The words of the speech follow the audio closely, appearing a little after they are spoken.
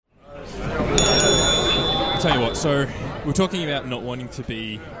tell you what, so we're talking about not wanting to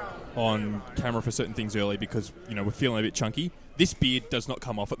be on camera for certain things early because, you know, we're feeling a bit chunky. This beard does not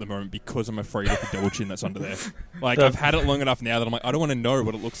come off at the moment because I'm afraid of the double chin that's under there. Like, I've had it long enough now that I'm like, I don't want to know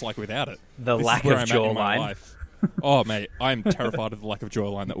what it looks like without it. The lack of jawline. Oh, mate, I'm terrified of the lack of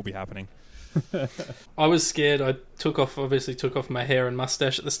jawline that will be happening. I was scared. I obviously took off my hair and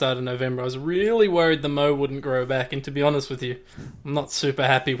mustache at the start of November. I was really worried the mo wouldn't grow back, and to be honest with you, I'm not super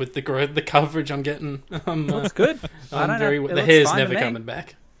happy with the coverage I'm getting. Looks good. The hair's never coming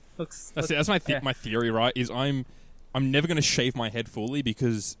back. That's my theory, right? Is I'm never going to shave my head fully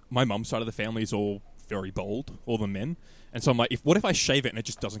because my mum's side of the family is all very bald, all the men. And so I'm like, what if I shave it and it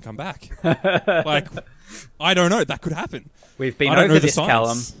just doesn't come back? Like, I don't know. That could happen. We've been over this,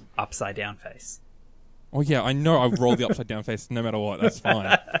 Callum. Upside down face. Oh, yeah, I know I roll the upside down face no matter what. That's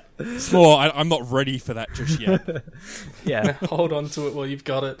fine. Small, I'm not ready for that just yet. Yeah. Hold on to it while you've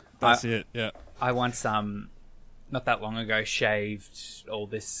got it. That's it, yeah. I once, not that long ago, shaved all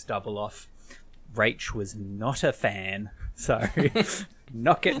this stubble off. Rach was not a fan, so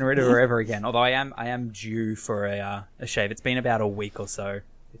not getting rid of her ever again. Although I am due for a shave. It's been about a week or so.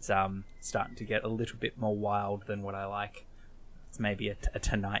 It's starting to get a little bit more wild than what I like. It's maybe a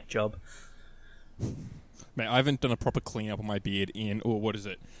tonight job. Mate, I haven't done a proper clean up on my beard in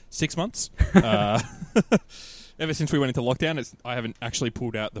 6 months? Ever since we went into lockdown, I haven't actually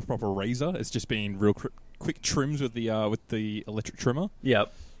pulled out the proper razor. It's just been real quick trims with the electric trimmer.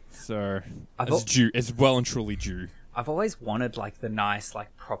 Yep. So it's well and truly due. I've always wanted like the nice,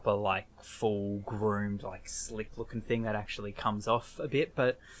 like proper, like full groomed, like slick looking thing that actually comes off a bit,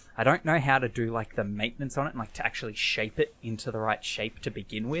 but I don't know how to do like the maintenance on it and like to actually shape it into the right shape to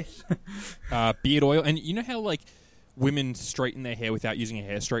begin with. Beard oil, and you know how like women straighten their hair without using a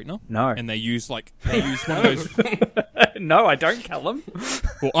hair straightener? No. And they use one of those. No, I don't, Callum.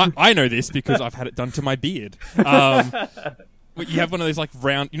 Well, I know this because I've had it done to my beard. You have one of those like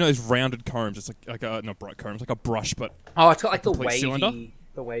those rounded combs. It's like not bright combs, like a brush, but it's got like the wavy cylinder.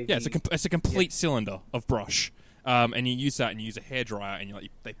 The wavy. Yeah, it's a complete cylinder of brush, and you use that and you use a hairdryer and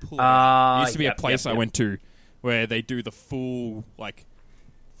they pull it out. There used to be a place I went to where they do the full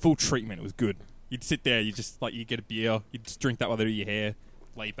treatment. It was good. You'd sit there, you get a beer, you'd just drink that while they do your hair,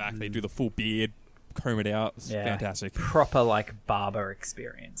 lay back. They do the full beard, comb it out. It's fantastic. Proper like barber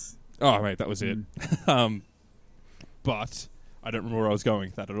experience. Oh mate, that was it. But I don't remember where I was going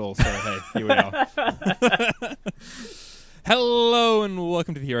with that at all, so hey, here we are. Hello and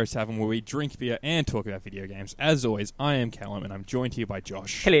welcome to the Heroes Tavern, where we drink beer and talk about video games. As always, I am Callum and I'm joined here by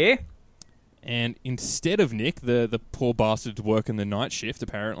Josh. Hello. And instead of Nick, the poor bastard working the night shift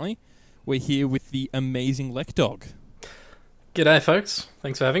apparently, we're here with the amazing LekDog. G'day folks,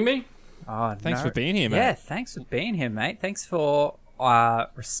 thanks for having me. Thanks for being here, mate. Yeah, thanks for being here, mate. Thanks for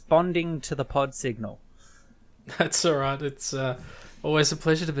responding to the pod signal. That's all right. It's always a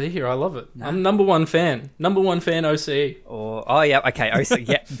pleasure to be here. I love it. I'm number one fan OCE. OCE.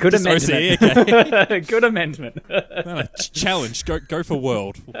 Yeah, good amendment. OCE, okay. Good amendment. No, challenge. Go for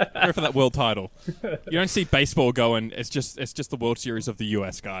world. Go for that world title. You don't see baseball going. It's just the World Series of the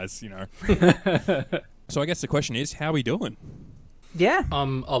US, guys. You know. So I guess the question is, how are we doing? Yeah.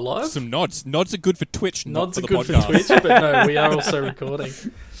 Alive. Some nods. Nods are good for Twitch. Nods not are for good the podcast. for Twitch, but no, we are also recording.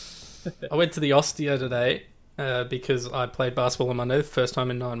 I went to the Ostia today. Because I played basketball on Monday, the first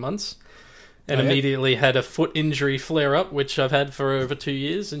time in 9 months, and immediately had a foot injury flare up, which I've had for over 2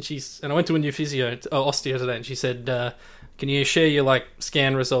 years. And I went to a new physio, Ostia today, and she said, "Can you share your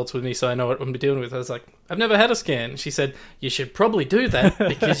scan results with me so I know what I'm dealing with?" I was like, "I've never had a scan." She said, "You should probably do that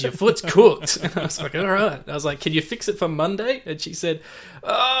because your foot's cooked." And I was like, "All right." I was like, "Can you fix it for Monday?" And she said,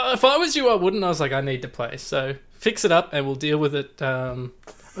 "If I was you, I wouldn't." I was like, "I need to play, so fix it up, and we'll deal with it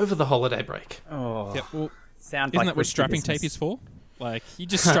over the holiday break." Oh. Yeah, well, Sounds isn't that what strapping tape is for? Like, you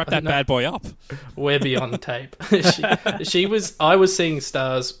just strap that bad boy up. We're beyond tape. I was seeing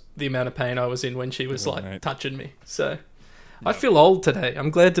stars, the amount of pain I was in when she was touching me. So I feel old today. I'm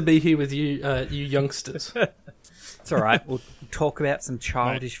glad to be here with you, you youngsters. It's all right. We'll talk about some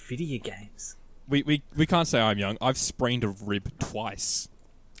childish video games. We can't say I'm young. I've sprained a rib twice.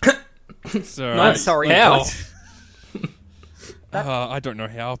 So I'm sorry. How? I don't know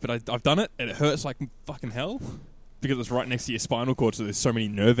how, but I've done it, and it hurts like fucking hell because it's right next to your spinal cord, so there's so many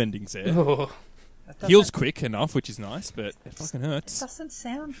nerve endings there. Oh. Heals quick enough, which is nice, but it fucking hurts. It doesn't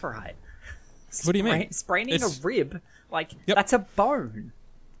sound right. What do you mean? Spraining a rib, that's a bone.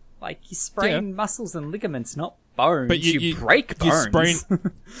 Like, you sprain muscles and ligaments, not bones. But you break bones.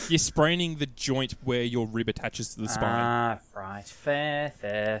 You're spraining the joint where your rib attaches to the spine. Ah, right.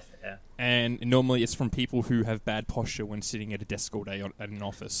 Fair. And normally it's from people who have bad posture when sitting at a desk all day at an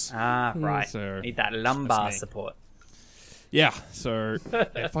office. Ah, right. So need that lumbar support. Yeah, so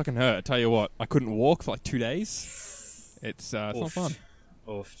it fucking hurt. I tell you what, I couldn't walk for like 2 days. It's not fun.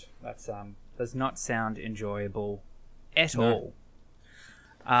 Oof. That's does not sound enjoyable at all.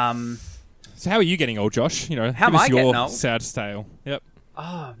 So how are you getting old, Josh? You know, how give am us I your getting old? sad tale. Yep.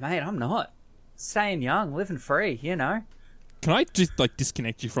 Oh, mate, I'm not. Staying young, living free, you know. Can I just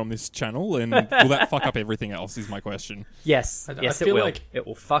disconnect you from this channel, and will that fuck up everything else? Is my question. Yes, I it feel will. like- It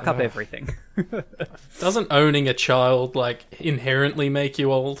will fuck up everything. Doesn't owning a child inherently make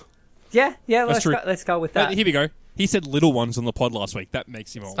you old? Yeah. That's true. Let's go with that. Here we go. He said little ones on the pod last week. That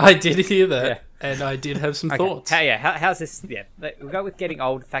makes him old. I did hear that, Yeah. and I did have some Okay. thoughts. How's this? Yeah, we'll go with getting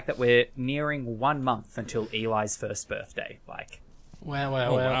old. The fact that we're nearing 1 month until Eli's first birthday. Like, Wow.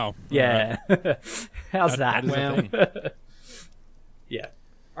 Oh, wow. yeah. How's that? That is a Wow. thing. Yeah.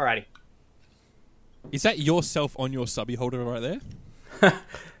 Alrighty. Is that yourself on your subby holder right there?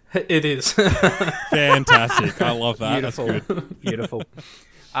 It is. Fantastic. I love that. Beautiful. That's good. Beautiful.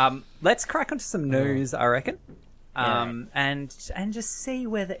 Let's crack onto some news, I reckon. And just see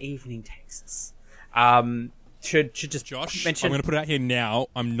where the evening takes us. Should just Josh, mention. I'm going to put it out here now.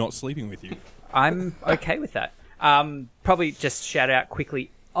 I'm not sleeping with you. I'm okay with that. Probably just shout out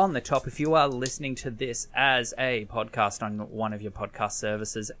quickly on the top if you are listening to this as a podcast on one of your podcast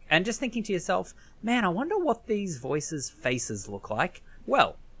services and just thinking to yourself, man, I wonder what these faces look like.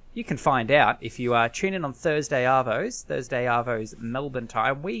 Well, you can find out if you tune in on Thursday Arvo's Melbourne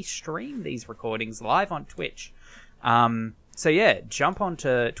time. We stream these recordings live on Twitch. So yeah, jump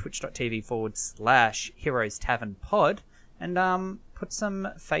onto twitch.tv/Heroes Tavern Pod and put some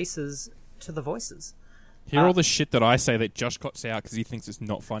faces to the voices. Hear all the shit that I say that Josh cuts out because he thinks it's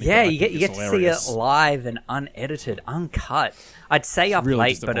not funny. Yeah, but I you think get it's to see hilarious. it live and unedited, uncut. I'd say up really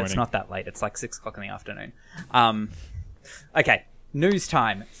late, but it's disappointing. not that late. It's like 6 o'clock in the afternoon. Okay, news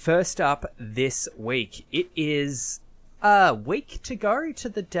time. First up this week. It is a week to go to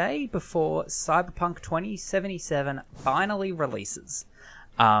the day before Cyberpunk 2077 finally releases.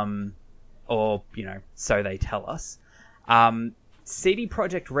 Or, so they tell us. CD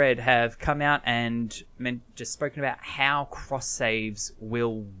Projekt Red have come out and just spoken about how cross saves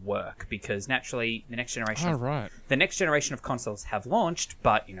will work because naturally the next generation the next generation of consoles have launched,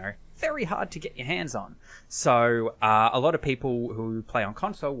 but very hard to get your hands on. So a lot of people who play on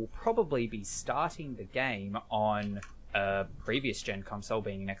console will probably be starting the game on a previous gen console,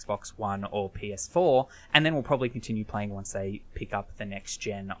 being an Xbox One or PS4, and then will probably continue playing once they pick up the next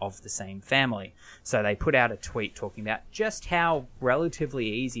gen of the same family. So they put out a tweet talking about just how relatively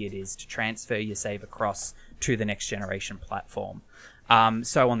easy it is to transfer your save across to the next generation platform.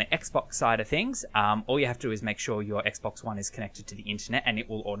 So on the Xbox side of things, all you have to do is make sure your Xbox One is connected to the internet, and it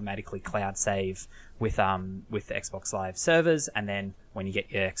will automatically cloud save with the Xbox Live servers. And then when you get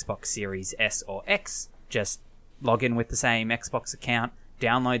your Xbox Series S or X, just log in with the same Xbox account,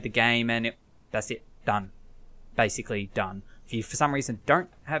 download the game, and that's it. Done. Basically done. If you, for some reason, don't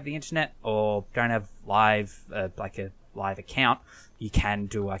have the internet or don't have live, a live account, you can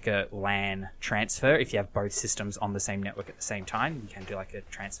do like a LAN transfer. If you have both systems on the same network at the same time, you can do like a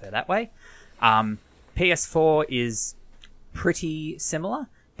transfer that way. PS4 is pretty similar,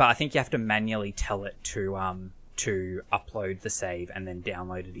 but I think you have to manually tell it to upload the save and then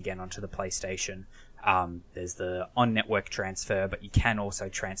download it again onto the PlayStation. There's the on-network transfer, but you can also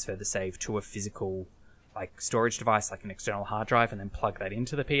transfer the save to a physical storage device, like an external hard drive, and then plug that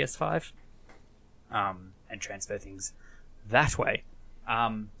into the PS5 and transfer things that way.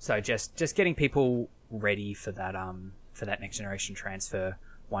 So just getting people ready for that next generation transfer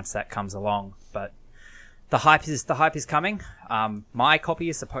once that comes along. But the hype is coming. My copy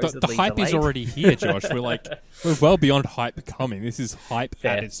is supposedly the hype delayed. is already here, Josh. We're well beyond hype coming. This is hype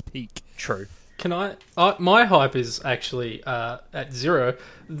at its peak. True. Can I? My hype is actually at 0.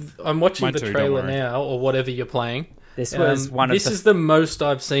 I'm watching Mine the too, trailer don't worry. now, or whatever you're playing. This was This is the most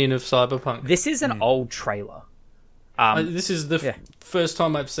I've seen of Cyberpunk. This is an old trailer. This is the first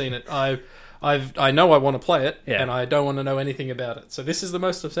time I've seen it. I know I want to play it, and I don't want to know anything about it. So this is the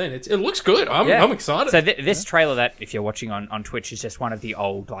most I've seen. It looks good. I'm excited. So this trailer that, if you're watching on Twitch, is just one of the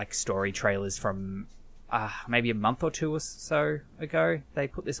old story trailers from maybe a month or 2 or so ago. They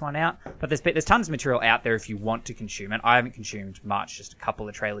put this one out, but there's tons of material out there if you want to consume it. I haven't consumed much, just a couple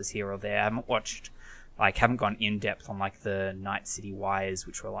of trailers here or there. I haven't watched, haven't gone in depth on the Night City Wires,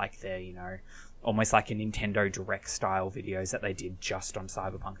 which were their almost like a Nintendo Direct style videos that they did just on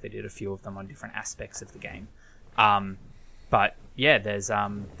Cyberpunk. They did a few of them on different aspects of the game. But yeah,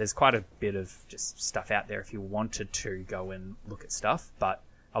 there's quite a bit of just stuff out there if you wanted to go and look at stuff. But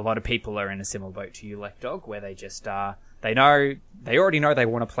a lot of people are in a similar boat to you, LekDog, where they just they already know they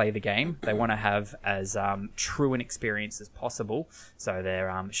want to play the game. They want to have as true an experience as possible. So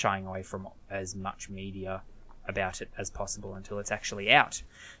they're shying away from as much media about it as possible until it's actually out.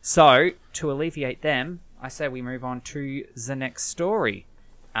 So to alleviate them, I say we move on to the next story.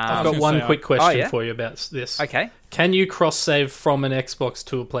 I've got one quick question for you about this. Okay. Can you cross-save from an Xbox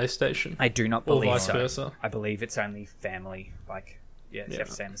to a PlayStation? I do not believe or vice so. versa? I believe it's only family. You have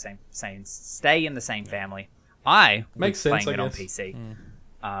to stay in the same family. I was playing it on PC.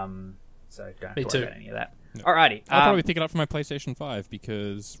 So don't worry about any of that. No. Alrighty. I'll probably pick it up for my PlayStation 5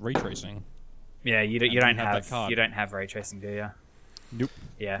 because ray tracing. Yeah, you don't have ray tracing, do you? Nope.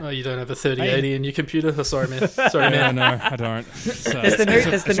 Yeah. Oh, you don't have a 3080 in your computer? Oh, sorry, man. Sorry, man. No, I don't. There's the new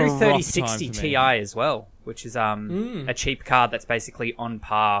 3060 Ti as well, which is a cheap card that's basically on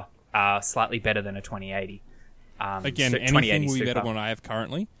par, slightly better than a 2080. Again, anything will be better than what I have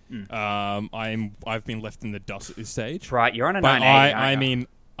currently. I've been left in the dust at this stage. Right, you're on a 980.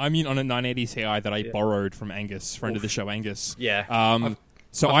 I'm on a 980 Ti that I borrowed from Angus, friend of the show, Angus. Yeah. I've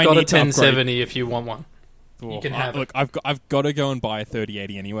I got need a 1070 if you want one. You can have look, I've got to go and buy a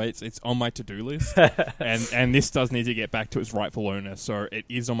 3080 anyway. It's on my to-do list, and this does need to get back to its rightful owner. So it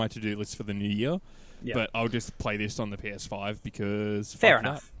is on my to-do list for the new year. Yep. But I'll just play this on the PS5 because fair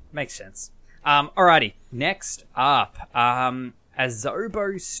enough, makes sense. Alrighty, next up,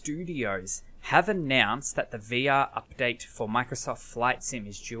 Asobo Studios have announced that the VR update for Microsoft Flight Sim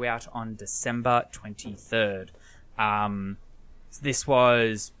is due out on December 23rd. This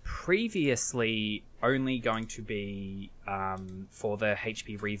was previously only going to be for the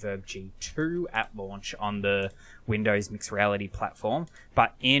HP Reverb G2 at launch on the Windows Mixed Reality platform,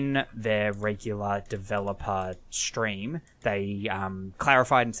 but in their regular developer stream, they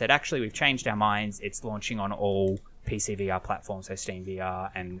clarified and said, actually, we've changed our minds. It's launching on all PC VR platforms, so Steam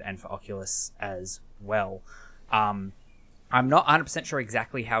VR and for Oculus as well. I'm not 100% sure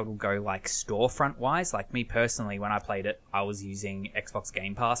exactly how it'll go, like, storefront-wise. Like, me personally, when I played it, I was using Xbox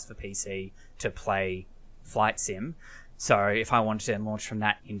Game Pass for PC to play Flight Sim. So if I wanted to launch from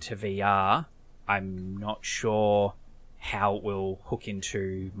that into VR, I'm not sure how it will hook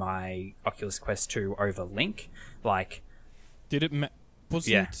into my Oculus Quest 2 over Link. Like... Did it...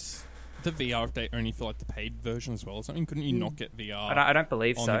 wasn't the VR update only for, like, the paid version as well or something? Couldn't you not get VR I don't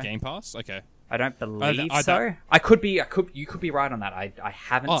believe on so. the Game Pass? Okay. I don't believe so. You could be right on that. I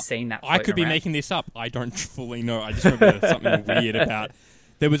haven't seen that. I could be making this up. I don't fully know. I just remember something weird about.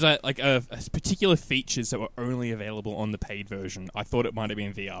 There was a particular features that were only available on the paid version. I thought it might have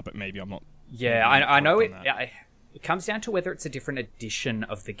been VR, but maybe I'm not. Yeah, I know it. It comes down to whether it's a different edition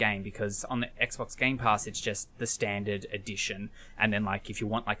of the game, because on the Xbox Game Pass it's just the standard edition, and then like if you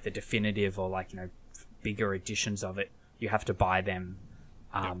want like the definitive or like bigger editions of it, you have to buy them.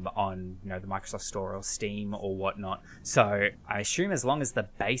 On the Microsoft Store or Steam or whatnot. So I assume as long as the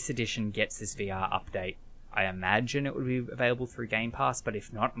base edition gets this VR update, I imagine it would be available through Game Pass. But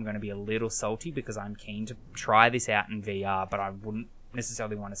if not, I'm going to be a little salty because I'm keen to try this out in VR, but I wouldn't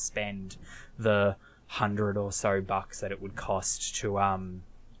necessarily want to spend the $100 or so that it would cost to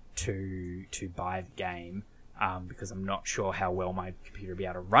buy the game. Because I'm not sure how well my computer will be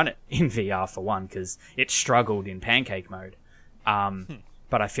able to run it in VR for one, because it struggled in pancake mode.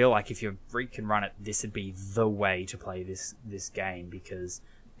 But I feel like if you can run it, this would be the way to play this game, because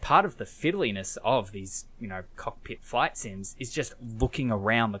part of the fiddliness of these, cockpit flight sims is just looking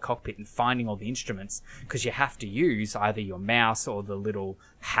around the cockpit and finding all the instruments, because you have to use either your mouse or the little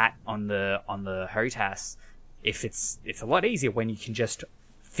hat on the HOTAS. It's a lot easier when you can just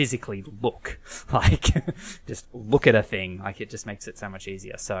physically look, like just look at a thing. Like it just makes it so much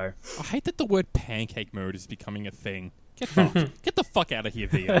easier. So I hate that the word pancake mode is becoming a thing. Get the fuck out of here,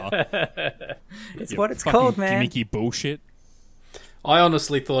 VR. It's what it's called, man. Gimmicky bullshit. I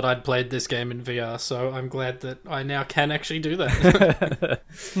honestly thought I'd played this game in VR, so I'm glad that I now can actually do that.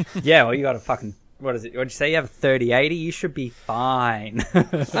 Yeah, well, you got a fucking... What is it? What'd you say? You have a 3080? You should be fine.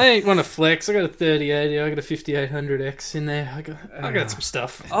 I ain't want to flex. I got a 3080. I got a 5800X in there. I got some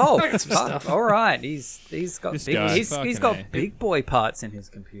stuff. Oh, I got some stuff. All right. He's got big boy parts in his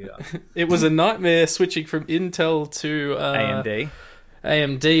computer. It was a nightmare switching from Intel to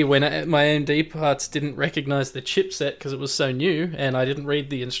AMD when my AMD parts didn't recognize the chipset because it was so new, and I didn't read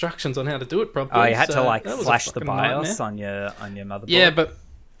the instructions on how to do it properly. Oh, you had to flash the BIOS on your motherboard. Yeah, but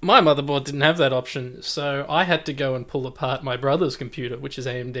my motherboard didn't have that option, so I had to go and pull apart my brother's computer, which is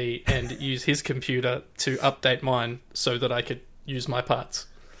AMD, and use his computer to update mine so that I could use my parts.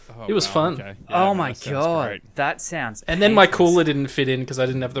 It was fun. Okay. Yeah, Oh my god, great. that sounds. And then my painless. cooler didn't fit in because I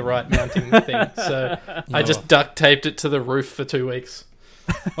didn't have the right mounting thing. So I just duct taped it to the roof for 2 weeks.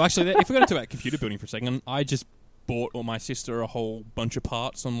 Well, actually, if we're going to talk about computer building for a second, I just bought my sister a whole bunch of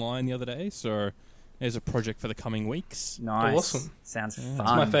parts online the other day. So there's a project for the coming weeks. Nice. Awesome. Sounds fun. It's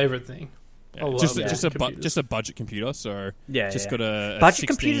my favourite thing. Yeah, I love just a budget computer. So got a budget 16,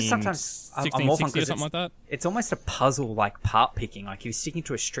 computers sometimes I'm more fun 1660 or because something like that. it's almost a puzzle, like part picking. Like if you're sticking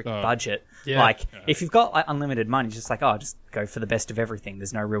to a strict budget, Yeah. like if you've got like unlimited money, just like just go for the best of everything.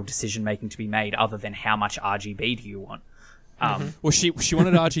 There's no real decision making to be made other than how much RGB do you want. Well, she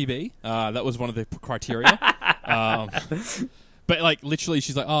wanted RGB. That was one of the criteria. But like literally,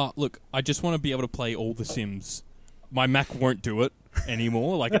 she's like, "Oh, look, I just want to be able to play all the Sims. My Mac won't do it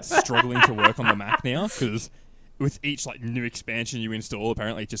anymore. Like it's struggling to work on the Mac now because with each like new expansion you install,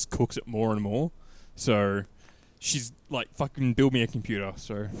 apparently it just cooks it more and more. So she's like, "Fucking build me a computer."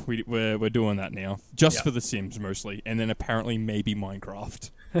 So we're doing that now, just for the Sims mostly, and then apparently maybe Minecraft.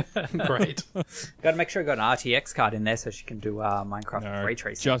 Great. Got to make sure you got an RTX card in there so she can do Minecraft ray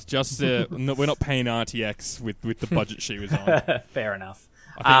tracing. No, we're not paying RTX with the budget she was on. Fair enough.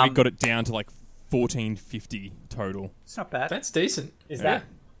 I think we got it down to like 1450 total. It's not bad. That's decent. Is that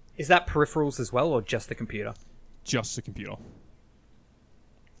peripherals as well, or just the computer? Just the computer.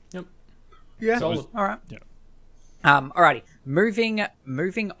 Yep. Yeah. Solid. All right. Yeah. Alrighty.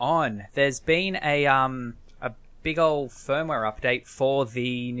 Moving on. There's been a big old firmware update for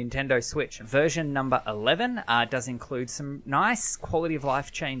the Nintendo Switch. Version number 11 does include some nice quality of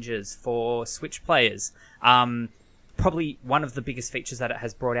life changes for Switch players. Probably one of the biggest features that it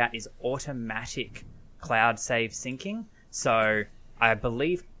has brought out is automatic cloud save syncing. So I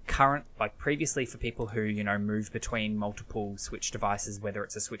believe previously for people who, move between multiple Switch devices, whether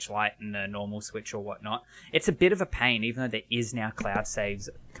it's a Switch Lite and a normal Switch or whatnot, it's a bit of a pain. Even though there is now cloud saves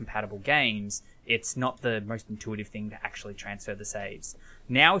compatible games, it's not the most intuitive thing to actually transfer the saves.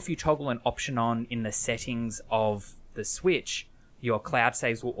 Now, if you toggle an option on in the settings of the Switch, your cloud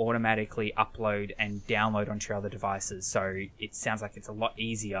saves will automatically upload and download onto your other devices. So it sounds like it's a lot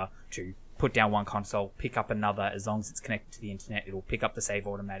easier to put down one console, pick up another. As long as it's connected to the internet, it'll pick up the save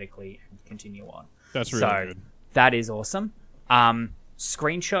automatically and continue on. That's really good. That is awesome.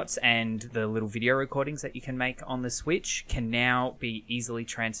 Screenshots and the little video recordings that you can make on the Switch can now be easily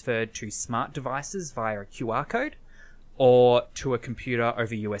transferred to smart devices via a QR code or to a computer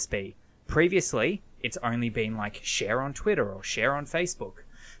over USB. Previously, it's only been like share on Twitter or share on Facebook.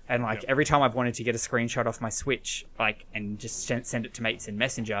 And every time I've wanted to get a screenshot off my Switch, and just send it to mates in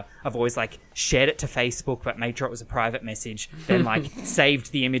Messenger, I've always shared it to Facebook, but made sure it was a private message. Then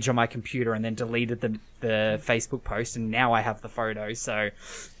saved the image on my computer and then deleted the Facebook post. And now I have the photo. So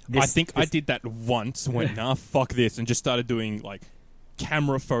I think I did that once. Went fuck this, and just started doing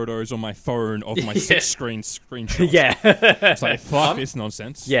camera photos on my phone of my 6-screen screenshots. Yeah. It's like, fuck this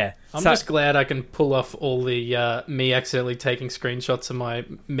nonsense. Yeah. I'm just glad I can pull off all the me accidentally taking screenshots of my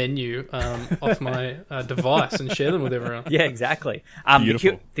menu off my device and share them with everyone. Yeah, exactly.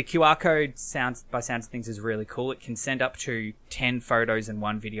 Beautiful. The QR code, by sounds of things, is really cool. It can send up to 10 photos and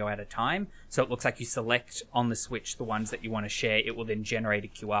one video at a time. So it looks like you select on the Switch the ones that you want to share. It will then generate a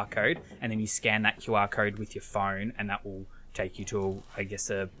QR code, and then you scan that QR code with your phone, and that will take you to, I guess,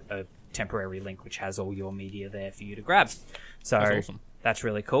 a temporary link which has all your media there for you to grab. So that's awesome. That's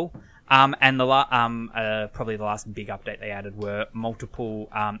really cool. And probably the last big update they added were multiple.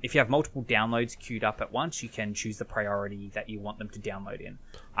 If you have multiple downloads queued up at once, you can choose the priority that you want them to download in.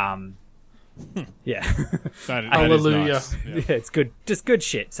 Yeah. Hallelujah. Nice. Yeah, it's good. Just good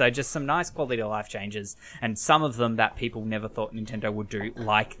shit. So just some nice quality of life changes, and some of them that people never thought Nintendo would do,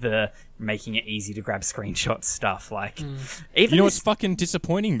 like the making it easy to grab screenshots stuff. Even what's fucking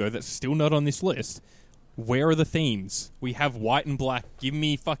disappointing though? That's still not on this list. Where are the themes? We have white and black. Give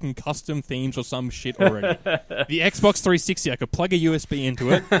me fucking custom themes or some shit already. The Xbox 360, I could plug a USB into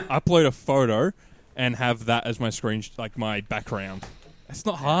it, upload a photo, and have that as my screen, my background. It's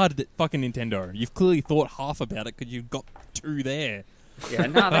not hard, fucking Nintendo. You've clearly thought half about it because you've got 2 there. Yeah,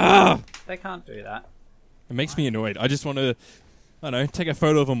 no, they can't do that. It makes me annoyed. I just want to, take a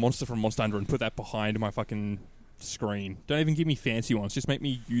photo of a monster from Monster Hunter and put that behind my fucking screen. Don't even give me fancy ones. Just make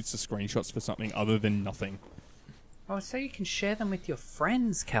me use the screenshots for something other than nothing. Oh, so you can share them with your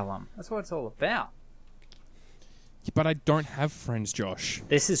friends, Callum. That's what it's all about. Yeah, but I don't have friends, Josh.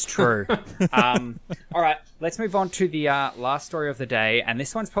 This is true. All right, let's move on to the last story of the day. And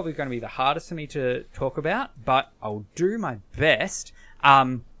this one's probably going to be the hardest for me to talk about, but I'll do my best.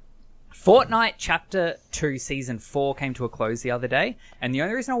 Fortnite Chapter 2 Season 4 came to a close the other day, and the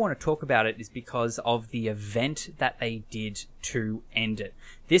only reason I want to talk about it is because of the event that they did to end it.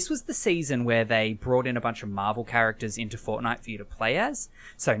 This was the season where they brought in a bunch of Marvel characters into Fortnite for you to play as.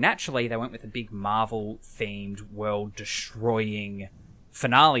 So naturally, they went with a big Marvel-themed, world-destroying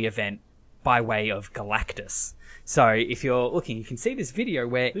finale event by way of Galactus. So if you're looking, you can see this video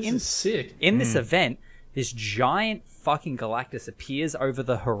where This is sick. in this event, this giant fucking Galactus appears over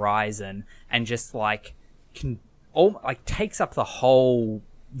the horizon and just takes up the whole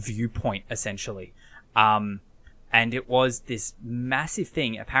viewpoint essentially. And it was this massive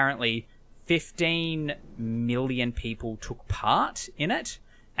thing. Apparently 15 million people took part in it,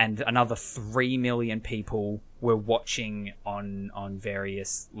 and another 3 million people were watching on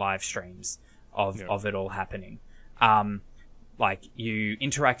various live streams of it all happening. You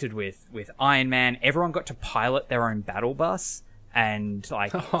interacted with Iron Man. Everyone got to pilot their own battle bus and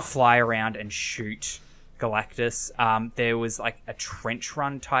fly around and shoot Galactus. There was a trench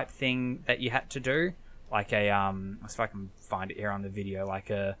run type thing that you had to do, let's see if I can find it here on the video,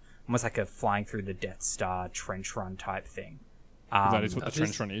 almost like a flying through the Death Star trench run type thing. That is what the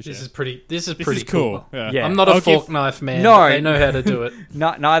trench run is. This yeah. is pretty cool. Yeah. I'm not a fork knife man. No. But they know how to do it.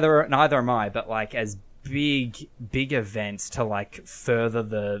 Neither am I. But as big events to further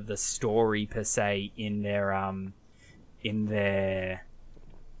the story per se in their universe.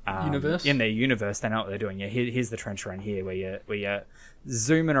 In their universe, they know what they're doing. Yeah, here's the trench run here where you're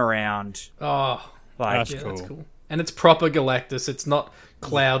zooming around. Oh, that's yeah, cool. that's cool. And it's proper Galactus. It's not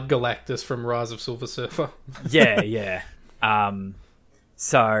Cloud Galactus from Rise of Silver Surfer. Yeah.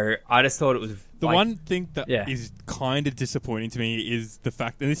 So I just thought it was the one thing that is kind of disappointing to me is the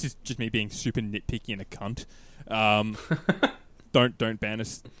fact, and this is just me being super nitpicky and a cunt. Don't ban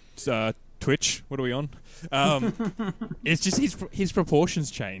us, Twitch. What are we on? It's just his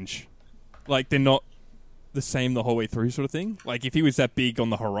proportions change. They're not the same the whole way through, sort of thing. If he was that big on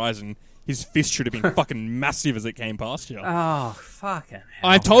the horizon, his fist should have been fucking massive as it came past you. Oh, fucking hell.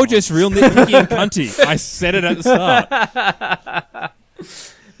 I told you it's real nitpicky and cunty. I said it at the start.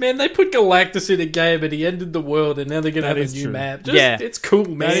 Man, they put Galactus in a game and he ended the world, and now they're going to have a new map. It's cool,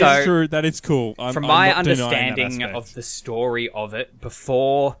 man. That is true. That is cool. From my understanding of the story of it,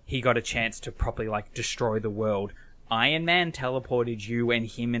 before he got a chance to properly destroy the world, Iron Man teleported you and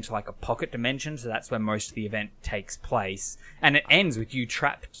him into a pocket dimension, so that's where most of the event takes place. And it ends with you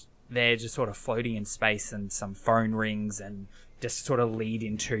trapped there, just sort of floating in space, and some phone rings, and just sort of lead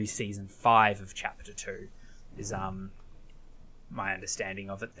into season 5 of chapter 2 is my understanding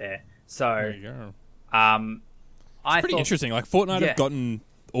of it there. So there you go. It's pretty interesting. Fortnite have gotten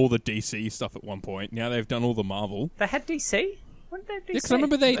all the DC stuff at one point. Now they've done all the Marvel. They had DC. When did they have DC? Yeah, because I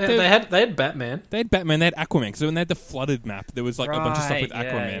remember they had Batman. They had Batman. They had Aquaman. So when they had the flooded map, there was a bunch of stuff with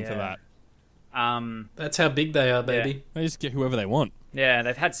Aquaman for that. That's how big they are, baby. Yeah. They just get whoever they want. Yeah,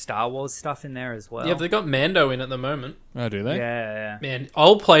 they've had Star Wars stuff in there as well. Yeah, they've got Mando in at the moment. Oh, do they? Yeah. Man,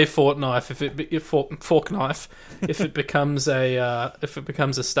 I'll play Fortnite fork knife if it becomes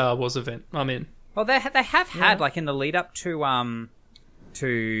a Star Wars event. I'm in. Well, they have had in the lead up to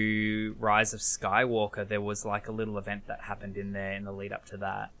Rise of Skywalker, there was a little event that happened in there in the lead up to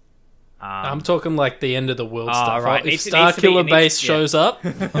that. I'm talking the end of the world stuff. Right. If Starkiller Base shows up,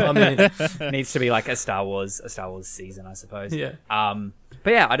 I mean, it needs to be a Star Wars season, I suppose. Yeah. But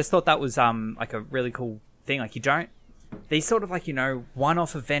yeah, I just thought that was a really cool thing. These sort of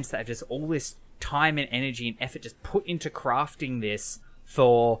one-off events that have just all this time and energy and effort just put into crafting this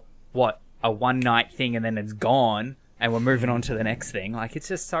for a one-night thing, and then it's gone, and we're moving on to the next thing. It's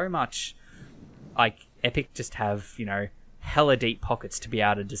just so much. Epic just have hella deep pockets to be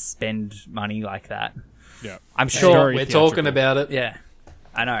able to just spend money like that. Yeah, I'm sure we're talking about it. Yeah,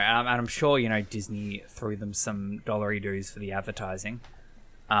 I know, and I'm sure Disney threw them some dollary dues for the advertising.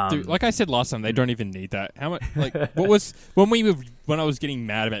 Dude, like I said last time, they don't even need that. How much? What was when I was getting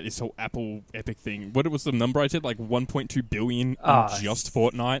mad about this whole Apple Epic thing? What was the number I said? 1.2 billion in just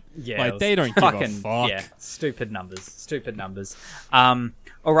Fortnite. Yeah, they don't give a fuck. Yeah, stupid numbers.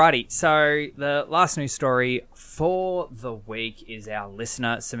 Alrighty, so the last news story for the week is our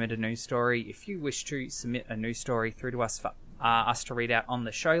listener submitted news story. If you wish to submit a news story through to us for us to read out on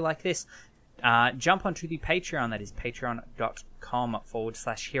the show like this, jump onto the Patreon. That is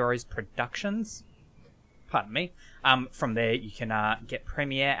patreon.com/Heroes Productions. Pardon me. From there, you can get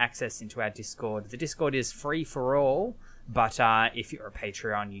premiere access into our Discord. The Discord is free for all, but if you're a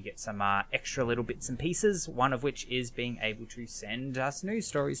Patreon, you get some extra little bits and pieces, one of which is being able to send us news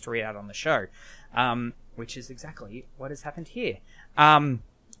stories to read out on the show, which is exactly what has happened here.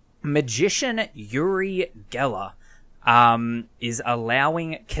 Magician Uri Geller is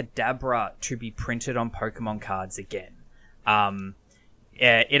allowing Kadabra to be printed on Pokemon cards again.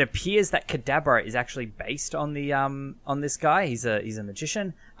 It appears that Kadabra is actually based on the on this guy. He's a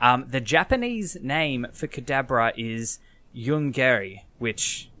magician. The Japanese name for Kadabra is Yungeri,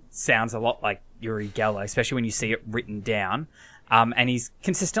 which sounds a lot like Yuri Geller, especially when you see it written down. And he's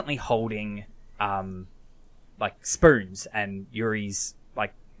consistently holding like spoons, and Yuri's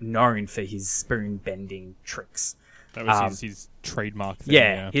like known for his spoon bending tricks. That was his trademark thing.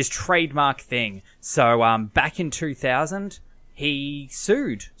 Yeah, his trademark thing. So back in 2000, he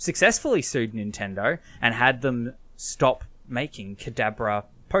successfully sued Nintendo and had them stop making Kadabra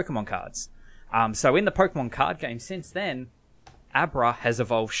Pokemon cards. So in the Pokemon card game since then, Abra has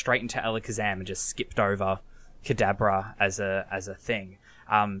evolved straight into Alakazam and just skipped over Kadabra as a thing.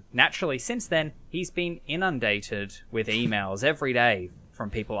 Naturally, since then, he's been inundated with emails every day from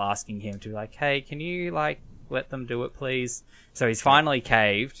people asking him to like, hey, can you like let them do it, please? So he's finally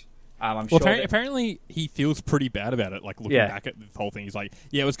caved. Apparently he feels pretty bad about it. Like looking back at the whole thing, he's like,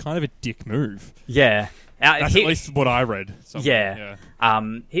 "Yeah, it was kind of a dick move." Yeah, that's at least what I read. Yeah.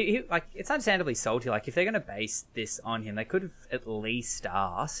 He like it's understandably salty. Like if they're going to base this on him, they could have at least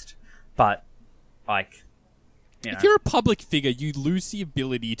asked. But like, if you're a public figure, you lose the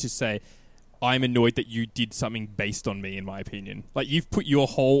ability to say, "I'm annoyed that you did something based on me." In my opinion, like you've put your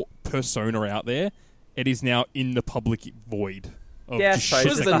whole persona out there, it is now in the public void. Yeah, it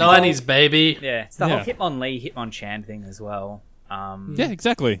was the 90s, baby. Yeah, it's the whole Hitmonlee, Hitmonchan thing as well. Yeah,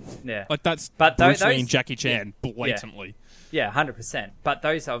 exactly. Yeah, like that's Bruce Lee and Jackie Chan blatantly. Yeah, 100%. But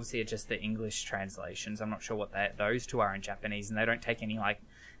those obviously are just the English translations. I'm not sure what those two are in Japanese, and they don't take any like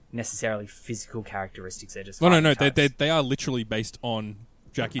necessarily physical characteristics. They're just no. They are literally based on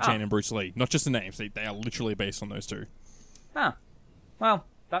Jackie Chan and Bruce Lee, not just the names. They are literally based on those two. Ah, well,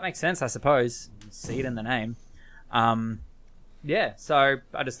 that makes sense, I suppose. See it in the name. Yeah, so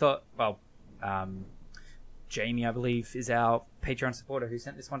I just thought, well, Jamie, I believe, is our Patreon supporter who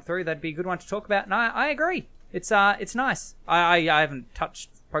sent this one through. That'd be a good one to talk about, and I agree. It's nice. I haven't touched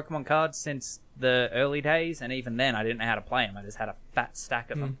Pokemon cards since the early days, and even then I didn't know how to play them. I just had a fat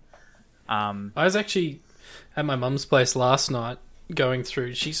stack of them. I was actually at my mum's place last night going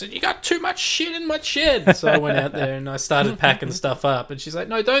through. She said, "You got too much shit in my shed." So I went out there and I started packing stuff up, and she's like,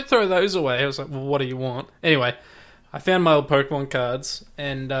 "No, don't throw those away." I was like, "Well, what do you want?" Anyway, I found my old Pokemon cards,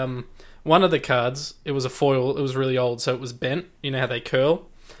 and one of the cards, it was a foil. It was really old, so it was bent. You know how they curl?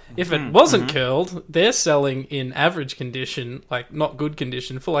 If it wasn't curled, they're selling in average condition, like not good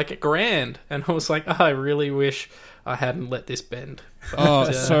condition, for like $1,000. And I was like, I really wish I hadn't let this bend.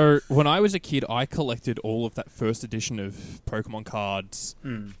 But, so when I was a kid, I collected all of that first edition of Pokemon cards.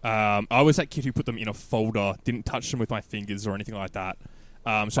 I was that kid who put them in a folder, didn't touch them with my fingers or anything like that.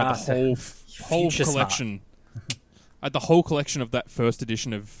 So I had the whole collection. I had the whole collection of that first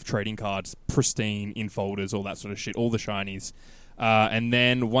edition of trading cards, pristine, in folders, all that sort of shit, all the shinies. And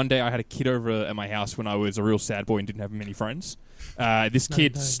then one day I had a kid over at my house when I was a real sad boy and didn't have many friends. This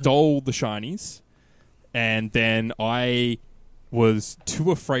kid stole the shinies, and then I was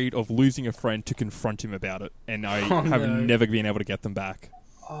too afraid of losing a friend to confront him about it, and I have never been able to get them back.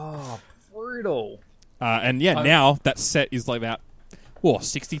 Oh, brutal. And now that set is like about,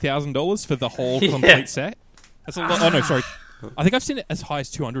 $60,000 for the whole complete set? That's a lot. Oh, no, sorry. I think I've seen it as high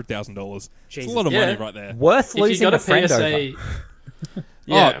as $200,000. It's a lot of money right there. Worth losing a friend PSA... over.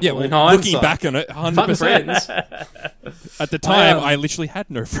 Looking back on it, 100%. At the time, I literally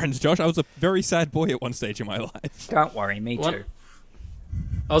had no friends, Josh. I was a very sad boy at one stage in my life. Don't worry, me too.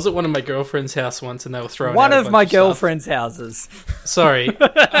 I was at one of my girlfri's house once, and they were throwing one out of my girlfriend's houses. Sorry,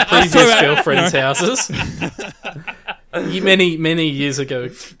 previous girlfriend's houses. Many years ago,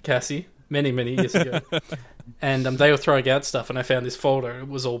 Cassie. Many years ago. And they were throwing out stuff, and I found this folder. It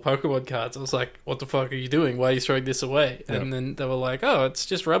was all Pokemon cards. I was like, what the fuck are you doing? Why are you throwing this away? Yep. And then they were like, oh, it's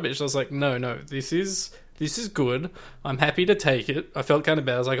just rubbish. I was like, no, this is good. I'm happy to take it. I felt kind of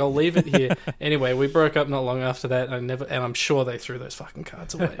bad. I was like, I'll leave it here. Anyway, we broke up not long after that, and I'm sure they threw those fucking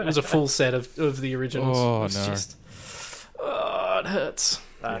cards away. It was a full set of the originals. Oh, it was it hurts.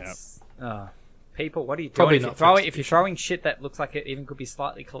 People, what are you doing? If you're throwing shit that looks like it even could be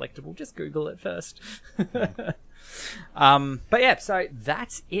slightly collectible, just Google it first. But yeah, so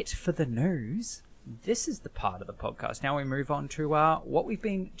that's it for the news. This is the part of the podcast. Now we move on to what we've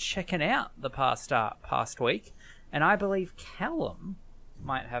been checking out the past week, and I believe Callum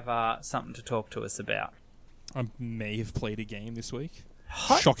might have something to talk to us about. I may have played a game this week.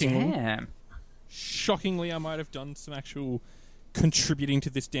 Damn. Shockingly, I might have done some actual contributing to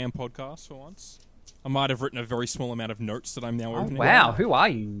this damn podcast for once. I might have written a very small amount of notes that I'm now opening. Wow, who are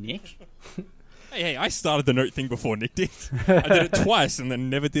you, Nick? Hey, I started the note thing before Nick did. I did it twice and then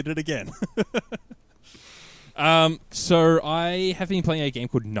never did it again. So I have been playing a game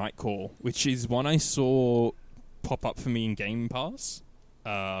called Nightcall, which is one I saw pop up for me in Game Pass.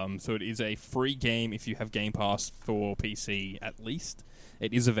 So it is a free game if you have Game Pass for PC at least.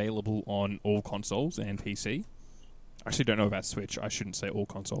 It is available on all consoles and PC. I actually don't know about Switch. I shouldn't say all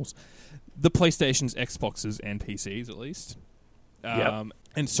consoles. The PlayStations, Xboxes, and PCs at least. Yep.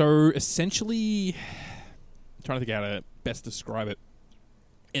 And so essentially, I'm trying to think how to best describe it.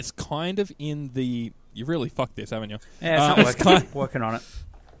 It's kind of in the... You really fucked this, haven't you? Yeah, it's not working on it.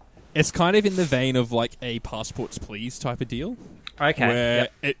 It's kind of in the vein of like a Passports Please type of deal. Okay. Where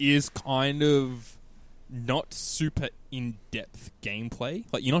it is kind of not super in-depth gameplay.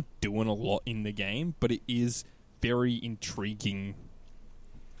 Like, you're not doing a lot in the game, but it is very intriguing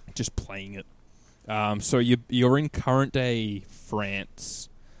just playing it. So you're in current-day France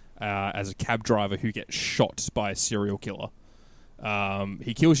as a cab driver who gets shot by a serial killer.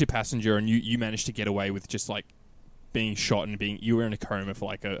 He kills your passenger, and you manage to get away with just like being shot and you were in a coma for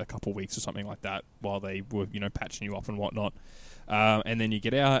like a couple of weeks or something like that while they were patching you up and whatnot. And then you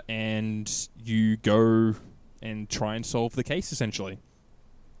get out and you go and try and solve the case essentially.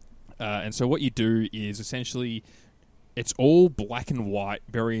 And so what you do is essentially it's all black and white,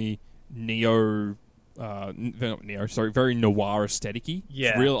 very very noir aesthetic-y.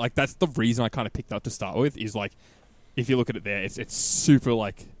 Yeah. Real, like that's the reason I kind of picked up to start with is like if you look at it there, it's super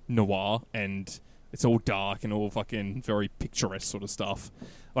like noir and it's all dark and all fucking very picturesque sort of stuff.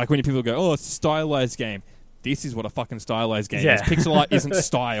 Like when people go, "Oh, it's a stylized game." This is what a fucking stylized game is. Pixel art isn't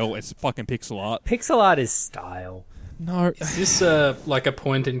style; it's fucking pixel art. Pixel art is style. No, is this like a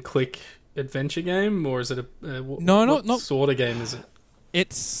point-and-click adventure game, or is it what sort of game is it?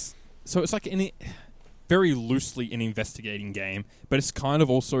 It's like very loosely an investigating game, but it's kind of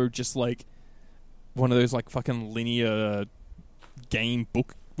also just like one of those like fucking linear game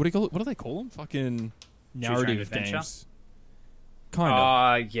book. What do you call it? What do they call them? Fucking narrative games. Kind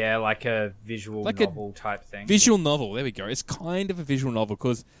of. Yeah, like a visual novel type thing. Visual novel. There we go. It's kind of a visual novel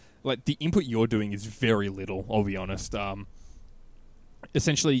because like the input you're doing is very little. I'll be honest.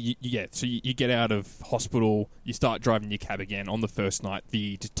 Essentially, so you get out of hospital, you start driving your cab again. On the first night,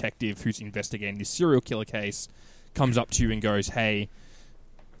 the detective who's investigating this serial killer case comes up to you and goes, "Hey,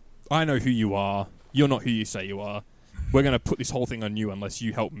 I know who you are. You're not who you say you are. We're going to put this whole thing on you unless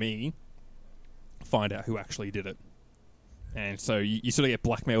you help me find out who actually did it." And so you sort of get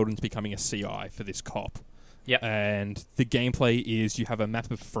blackmailed into becoming a CI for this cop. Yep. And the gameplay is you have a map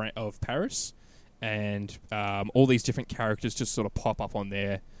of Paris, and all these different characters just sort of pop up on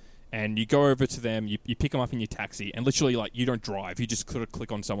there. And you go over to them, you pick them up in your taxi, and literally, like, you don't drive. You just sort of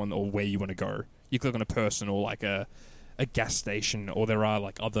click on someone or where you want to go. You click on a person or, like, a gas station, or there are,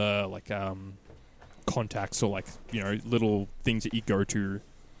 like, other, like, contacts or, like, little things that you go to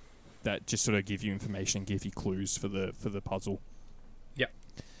that just sort of give you information, give you clues for the puzzle. Yep.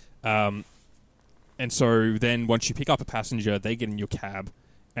 And so then once you pick up a passenger, they get in your cab,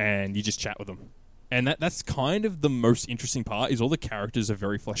 and you just chat with them. And that's kind of the most interesting part, is all the characters are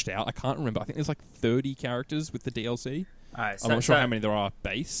very fleshed out. I can't remember. I think there's like 30 characters with the DLC. Right, I'm not sure how many there are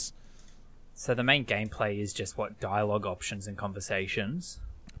base. So the main gameplay is just dialogue options and conversations?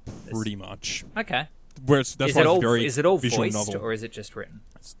 Pretty much. Okay. Whereas that's why it's very is it all visual voiced, novel. or is it just written?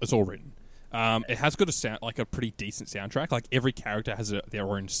 It's all written. It has got a pretty decent soundtrack. Like every character has their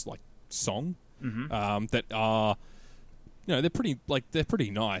own like song that are, they're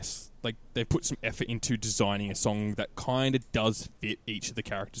pretty nice. Like they've put some effort into designing a song that kind of does fit each of the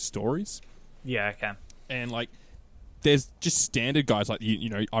characters' stories. Yeah. Okay. And like, there's just standard guys like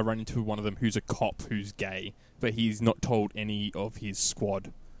I run into one of them who's a cop who's gay, but he's not told any of his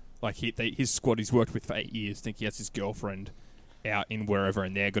squad. Like his squad he's worked with for 8 years think he has his girlfriend out in wherever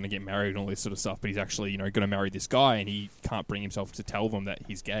and they're going to get married and all this sort of stuff, but he's actually going to marry this guy and he can't bring himself to tell them that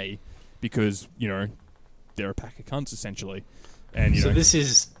he's gay because they're a pack of cunts essentially. And so this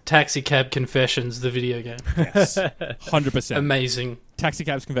is Taxi Cab Confessions, the video game. Yes, 100%. Amazing. Taxi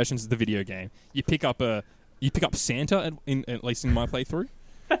Cab's Confessions is the video game. You pick up Santa at least in my playthrough.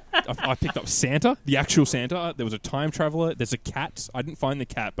 I picked up Santa, the actual Santa. There was a time traveler. There's a cat. I didn't find the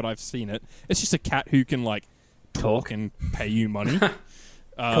cat, but I've seen it. It's just a cat who can like talk and pay you money.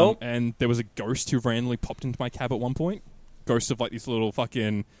 Cool. And there was a ghost who randomly popped into my cab at one point. Ghost of like this little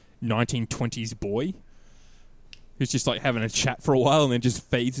fucking 1920s boy who's just like having a chat for a while and then just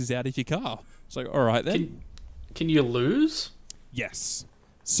phases out of your car. It's like, all right then. Can you lose? Yes.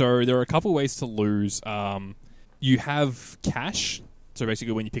 So there are a couple ways to lose. You have cash. So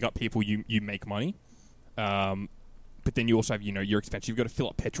basically when you pick up people, you make money. but then you also have, your expense. You've got to fill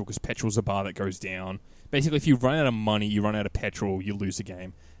up petrol because petrol's a bar that goes down. Basically, if you run out of money, you run out of petrol, you lose the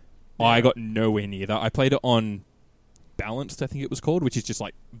game. Yeah. I got nowhere near that. I played it on Balanced, I think it was called, which is just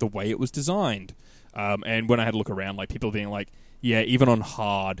like the way it was designed. And when I had a look around, like people being like, yeah, even on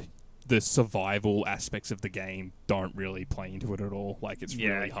hard, the survival aspects of the game don't really play into it at all. Like it's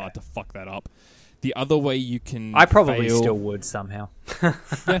really hard to fuck that up. The other way you can I probably still would somehow.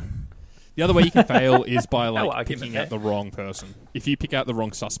 Yeah. The other way you can fail is by like picking out the wrong person. If you pick out the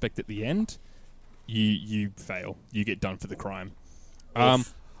wrong suspect at the end, you fail. You get done for the crime.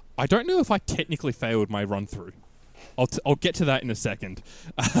 I don't know if I technically failed my run through. I'll get to that in a second.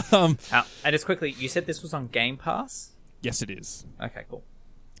 And just quickly, you said this was on Game Pass? Yes, it is. Okay, cool.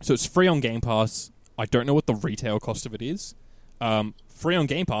 So it's free on Game Pass. I don't know what the retail cost of it is. Free on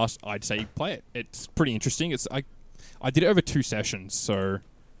Game Pass, I'd say play it. It's pretty interesting. I did it over 2 sessions, so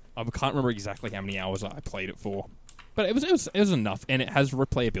I can't remember exactly how many hours I played it for. But it was enough, and it has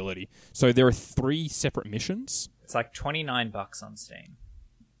replayability. So there are 3 separate missions. It's like $29 on Steam.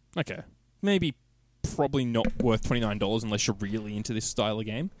 Okay. Probably not worth $29 unless you're really into this style of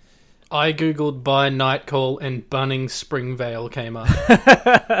game. I googled buy Nightcall and Bunnings Springvale came up.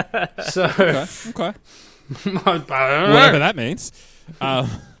 So okay. Whatever that means.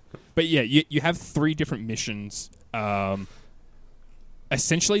 But yeah, you have 3 different missions.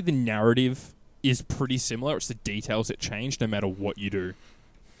 Essentially, the narrative is pretty similar. It's the details that change no matter what you do,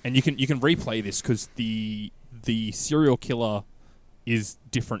 and you can replay this because the serial killer is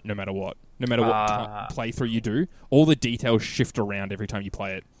different no matter what. No matter what playthrough you do, all the details shift around every time you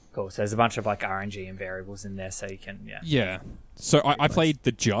play it. Cool. So there's a bunch of like RNG and variables in there, so you can Yeah. So I played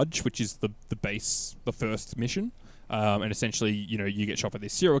the Judge, which is the first mission, and essentially you get shot by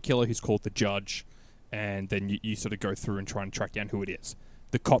this serial killer who's called the Judge, and then you sort of go through and try and track down who it is.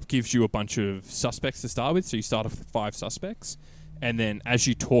 The cop gives you a bunch of suspects to start with, so you start off with 5 suspects, and then as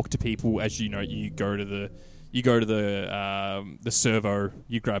you talk to people, as you go to the servo,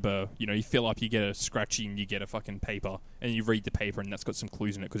 you grab you fill up, you get a scratchy, and you get a fucking paper, and you read the paper, and that's got some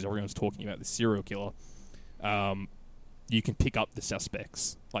clues in it because everyone's talking about the serial killer. You can pick up the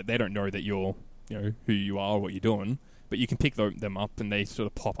suspects. Like, they don't know that you're, who you are or what you're doing, but you can pick them up, and they sort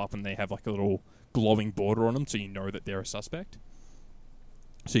of pop up, and they have like a little glowing border on them, so you know that they're a suspect.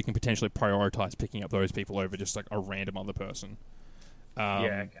 So you can potentially prioritize picking up those people over just like a random other person.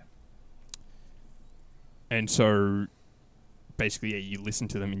 Okay. And so, basically, you listen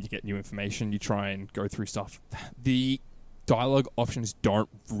to them and you get new information. You try and go through stuff. The dialogue options don't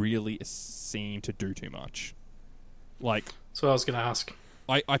really seem to do too much. Like, that's what I was going to ask.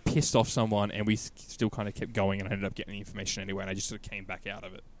 I pissed off someone and we still kind of kept going, and I ended up getting the information anyway, and I just sort of came back out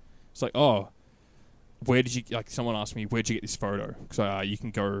of it. It's like, where did you... Like, someone asked me, where'd you get this photo? Because you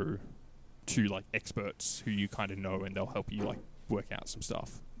can go to, like, experts who you kind of know, and they'll help you, like, work out some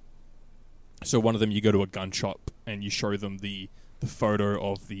stuff. So one of them, you go to a gun shop and you show them the photo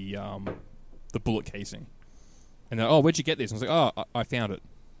of the bullet casing, and they're, where'd you get this? And I was like, I found it.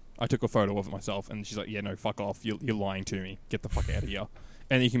 I took a photo of it myself. And she's like, yeah, no, fuck off. You're lying to me. Get the fuck out of here.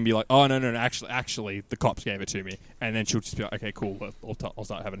 And you can be like, no, actually, the cops gave it to me. And then she'll just be like, okay, cool. I'll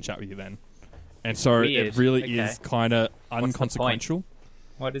start having a chat with you then. And so Weird. It really is kind of unconsequential.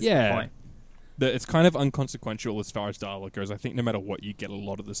 What is the point? It's kind of unconsequential as far as dialogue goes. I think no matter what, you get a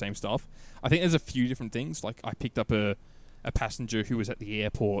lot of the same stuff. I think there's a few different things. Like, I picked up a passenger who was at the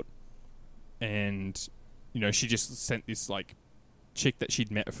airport, and she just sent this like chick that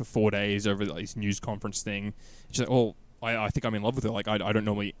she'd met for 4 days over like, this news conference thing. She's like, I think I'm in love with her. Like, I'm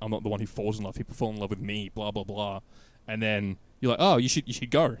not the one who falls in love. People fall in love with me. Blah blah blah. And then you're like, you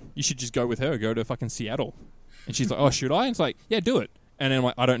should go. You should just go with her. Go to fucking Seattle. And she's like, should I? And it's like, yeah, do it. And then I'm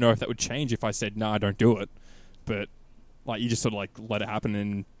like, I don't know if that would change if I said, no, I don't do it. But, like, you just sort of, like, let it happen,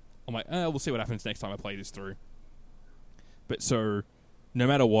 and I'm like, we'll see what happens next time I play this through. But so, no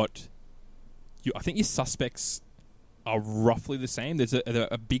matter what, I think your suspects are roughly the same. There's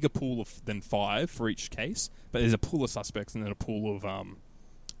a bigger pool than 5 for each case, but there's a pool of suspects and then a pool of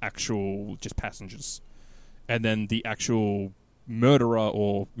actual just passengers. And then the actual murderer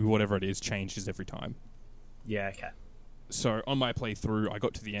or whatever it is changes every time. Yeah, okay. So on my playthrough, I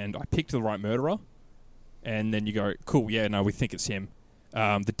got to the end. I picked the right murderer, and then you go, cool, yeah, no, we think it's him.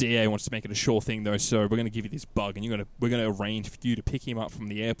 The DA wants to make it a sure thing, though, so we're going to give you this bug, and we're going to arrange for you to pick him up from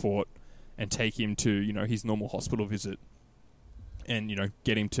the airport and take him to his normal hospital visit, and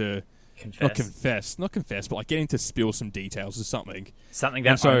get him to not confess, but like get him to spill some details or something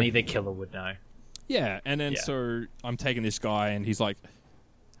that only the killer would know. Yeah, and then so I'm taking this guy, and he's like,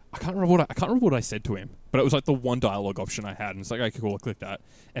 I can't remember what I said to him, but it was like the one dialogue option I had, and it's like, okay, cool, I click that,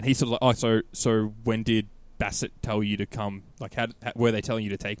 and he's sort of like, so when did Bassett tell you to come? Like, how were they telling you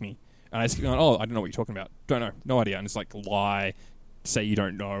to take me? And I just going, oh, I don't know what you're talking about. Don't know. No idea. And it's like, lie, say you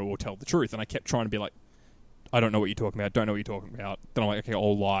don't know, or tell the truth. And I kept trying to be like, I don't know what you're talking about. Don't know what you're talking about. Then I'm like, okay,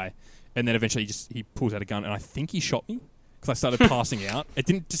 I'll lie. And then eventually he pulls out a gun, and I think he shot me because I started passing out. It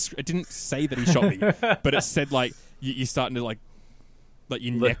didn't say that he shot me, but it said like you're starting to like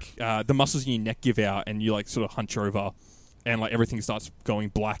your neck, the muscles in your neck give out, and you like sort of hunch over, and like everything starts going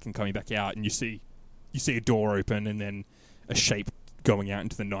black and coming back out, and you see a door open, and then a shape going out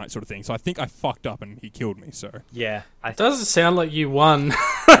into the night, sort of thing. So I think I fucked up, and he killed me. So yeah, it doesn't sound like you won.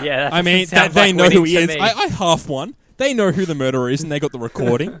 Yeah, I mean they know who he is. I half won. They know who the murderer is, and they got the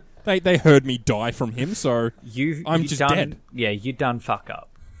recording. They heard me die from him, so I'm just dead. Yeah, you done fuck up.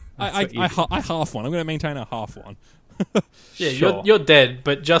 I half won. I'm going to maintain a half one. Yeah, sure. you're dead,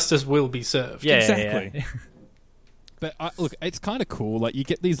 but justice will be served. Yeah, exactly. Yeah. But look, it's kind of cool. Like you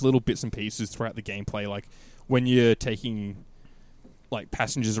get these little bits and pieces throughout the gameplay. Like when you're taking like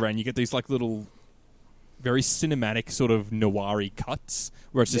passengers around, you get these like little, very cinematic sort of noir-y cuts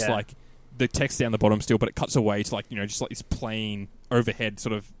where it's just like the text down the bottom still, but it cuts away to like just like this plain overhead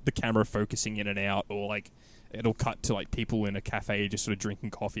sort of the camera focusing in and out, or like it'll cut to like people in a cafe just sort of drinking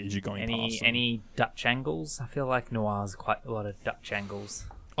coffee as you're going past them. Any Dutch angles? I feel like noir's quite a lot of Dutch angles.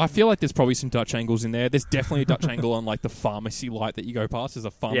 I feel like there's probably some Dutch angles in there. There's definitely a Dutch angle on like the pharmacy light that you go past. There's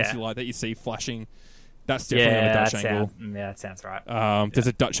a pharmacy light that you see flashing. That's definitely on a Dutch angle. That sounds right. There's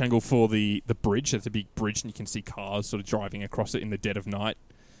a Dutch angle for the bridge. There's a big bridge, and you can see cars sort of driving across it in the dead of night.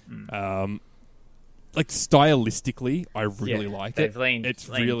 Like stylistically, I really like it. It's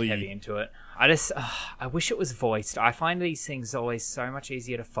really heavy into it. I wish it was voiced. I find these things always so much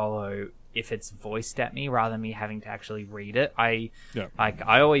easier to follow if it's voiced at me rather than me having to actually read it. I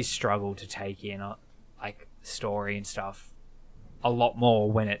always struggle to take in like story and stuff a lot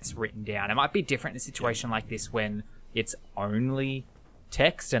more when it's written down. It might be different in a situation like this when it's only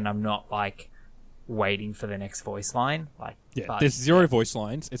text and I'm not like waiting for the next voice line. There's zero voice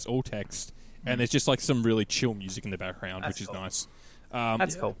lines. It's all text. And there's just like some really chill music in the background, which is nice.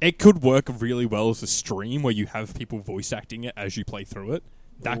 That's cool. It could work really well as a stream where you have people voice acting it as you play through it.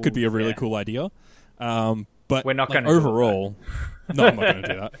 That could be a really cool idea. But we're not going to overall. No, I'm not going to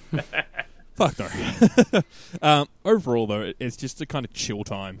do that. Fuck no. Overall, though, it's just a kind of chill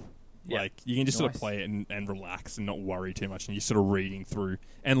time. Yeah. Like you can just sort of play it and relax and not worry too much, and you're sort of reading through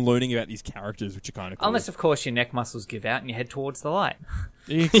and learning about these characters, which are kind of cool. Unless, of course, your neck muscles give out and you head towards the light.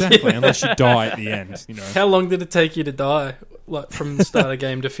 Exactly. Unless you die at the end. How long did it take you to die, like from the start of the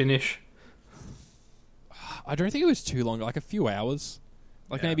game to finish? I don't think it was too long. Like a few hours,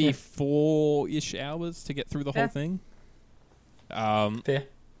 like maybe 4-ish hours to get through the whole thing. Fair.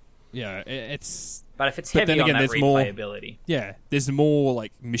 Yeah, it's. But if it's heavy on that replayability. There's more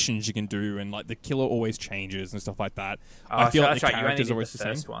like missions you can do, and like the killer always changes and stuff like that. Oh, I feel like the characters characters are always the the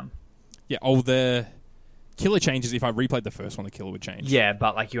same. first one. Yeah. Oh, the killer changes. If I replayed the first one, the killer would change. Yeah,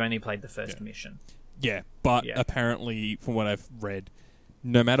 but like you only played the first mission. Yeah, but apparently, from what I've read,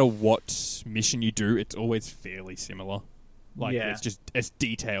 no matter what mission you do, it's always fairly similar. Like it's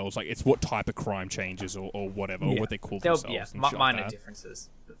details, like it's what type of crime changes or whatever, or what they call themselves. Minor differences,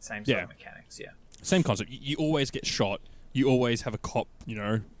 but same sort of mechanics. Yeah. Same concept. You always get shot. You always have a cop,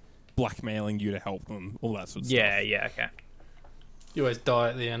 blackmailing you to help them. All that sort of stuff. Yeah, okay. You always die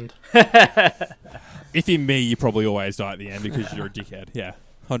at the end. If you're me, you probably always die at the end because you're a dickhead. Yeah,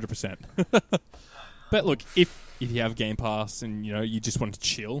 100%. But look, if you have Game Pass and you just want to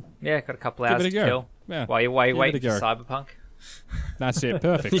chill, got a couple hours to kill. Yeah, while you're waiting for Cyberpunk. That's it.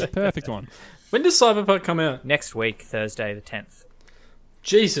 Perfect one. When does Cyberpunk come out? Next week, Thursday the 10th.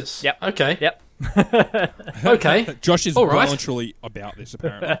 Jesus. Yep. Okay. Yep. Okay. Josh is well and truly about this,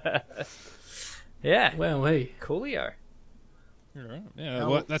 apparently. Yeah. Well, hey. Coolio. Right. Yeah,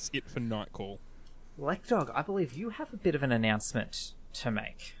 well, that's it for Night Call. LekDog, I believe you have a bit of an announcement to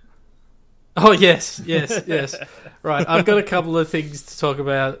make. Oh, yes. Right, I've got a couple of things to talk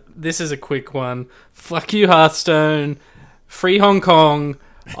about. This is a quick one. Fuck you, Hearthstone. Free Hong Kong.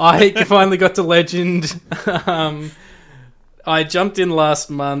 I finally got to Legend. I jumped in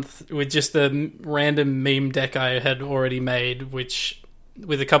last month with just a random meme deck I had already made, which,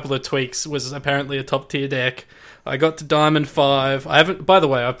 with a couple of tweaks, was apparently a top-tier deck. I got to Diamond 5. By the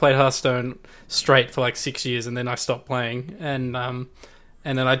way, I played Hearthstone straight for like 6 years, and then I stopped playing. And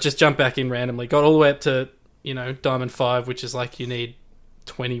then I just jumped back in randomly. Got all the way up to, Diamond 5, which is like you need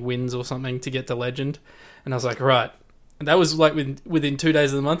 20 wins or something to get to Legend. And I was like, right. And that was like within 2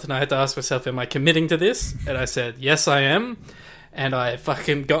 days of the month, and I had to ask myself, am I committing to this? And I said, yes, I am. and I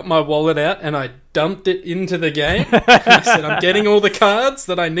fucking got my wallet out and I dumped it into the game. I said, I'm getting all the cards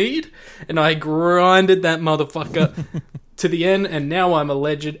that I need, and I grinded that motherfucker to the end, and now I'm a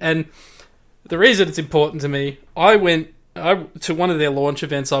legend. And the reason it's important to me, I went to one of their launch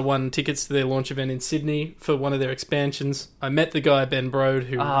events. I won tickets to their launch event in Sydney for one of their expansions. I met the guy, Ben Brode,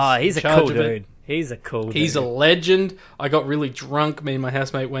 who was he's in a charge cool of it. dude. He's a cool dude. He's a legend. I got really drunk. Me and my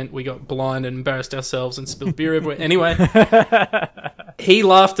housemate went. We got blind and embarrassed ourselves and spilled beer everywhere. Anyway, he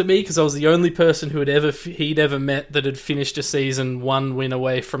laughed at me because I was the only person who he'd ever met that had finished a season 1 win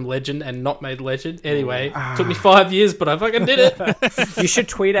away from legend and not made legend. Anyway, took me 5 years, but I fucking did it. You should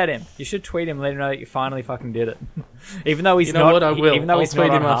tweet at him. You should tweet him, let him know that you finally fucking did it. Even though he's You know not, what, I will. Even though I'll he's tweet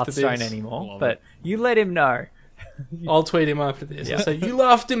not him on after Hearthstone this. anymore, but you let him know. I'll tweet him after this. I'll say, you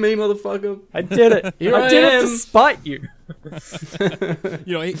laughed at me, motherfucker. I did it. Here I did am. it to spite you.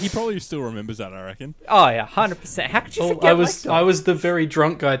 You know, he probably still remembers that, I reckon. Oh yeah, 100%. How could you forget? I was the very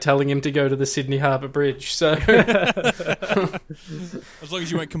drunk guy telling him to go to the Sydney Harbour Bridge. So As long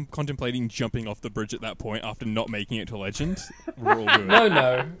as you weren't contemplating jumping off the bridge at that point after not making it to legend, we're all good.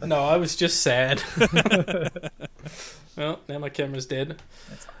 no, I was just sad. Well, now my camera's dead.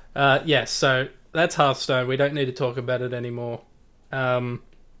 So that's Hearthstone. We don't need to talk about it anymore.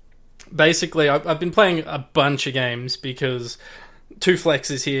 Basically, I've been playing a bunch of games because Two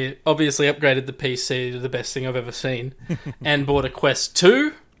Flex is here. Obviously, upgraded the PC to the best thing I've ever seen, and bought a Quest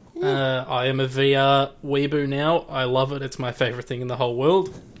 2. I am a VR weeboo now. I love it. It's my favourite thing in the whole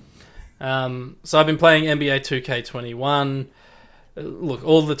world. So I've been playing NBA 2K21. Look,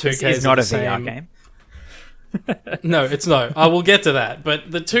 all the 2Ks It's not are a the VR same. game. No, it's no. I will get to that.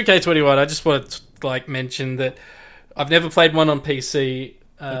 But the 2K21, I just want to mention that I've never played one on PC.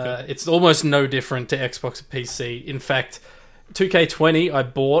 It's almost no different to Xbox and PC. In fact, 2K20 I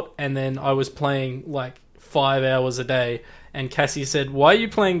bought, and then I was playing 5 hours a day. And Cassie said, "Why are you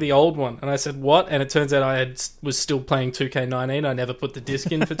playing the old one?" And I said, "What?" And it turns out I was still playing 2K19. I never put the disc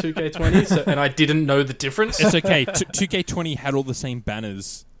in for 2K20, and I didn't know the difference. It's okay. 2K20 had all the same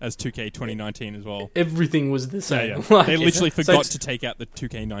banners as 2K 2019 as well. Everything was the same. Yeah. They literally forgot to take out the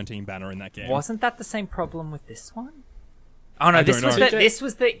 2K19 banner in that game. Wasn't that the same problem with this one? Oh no, this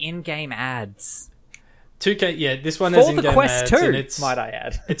was the in-game ads. 2K, yeah, this one has in-game Quest ads, 2, might I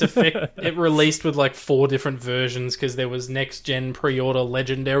add. It released with 4 different versions because there was next-gen pre-order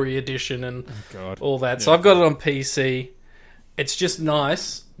legendary edition and all that. So I've got it on PC. It's just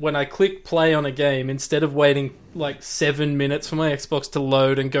nice when I click play on a game, instead of waiting 7 minutes for my Xbox to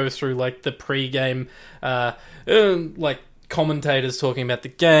load and go through the pre-game commentators talking about the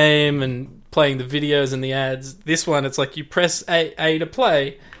game and playing the videos and the ads. This one, it's you press A to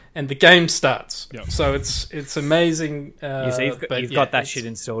play and the game starts. Yep. So it's amazing. You've got that shit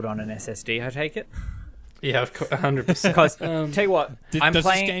installed on an SSD, I take it? Yeah, 100%. Because, tell you what, does this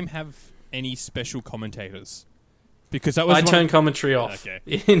game have any special commentators? Because that was I turn commentary off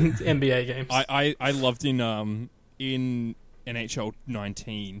in NBA games. I loved in NHL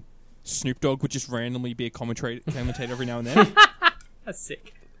 19, Snoop Dogg would just randomly be a commentator every now and then. That's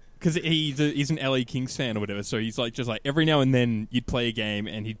sick. Because he's an LA Kings fan or whatever, so he's every now and then you'd play a game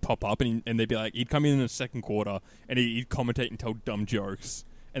and he'd pop up and they'd be he'd come in the second quarter and he'd commentate and tell dumb jokes.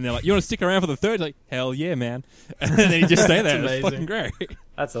 And they're you want to stick around for the third? Hell yeah, man. And then he'd just stay there. It's fucking great.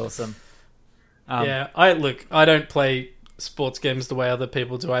 That's awesome. I don't play sports games the way other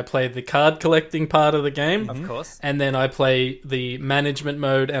people do. I play the card collecting part of the game. Of course. And then I play the management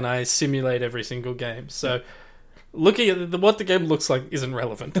mode and I simulate every single game. So looking at what the game looks like isn't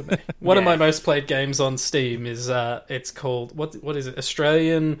relevant to me. One of my most played games on Steam is it's called what is it?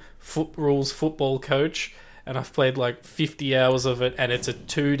 Australian Rules Football Coach, and I've played 50 hours of it, and it's a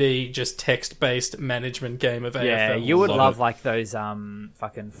 2D just text-based management game of AFL. Yeah, you would love those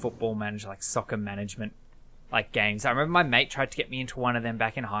fucking football manager, soccer management games. I remember my mate tried to get me into one of them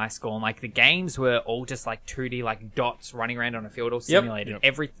back in high school, and the games were all just 2D dots running around on a field, all simulated.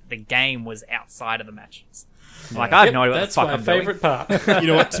 Yep. The game was outside of the matches. I have no idea what the fuck I'm doing. That's my favourite part. You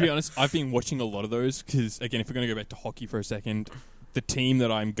know what, to be honest, I've been watching a lot of those because, again, if we're going to go back to hockey for a second, the team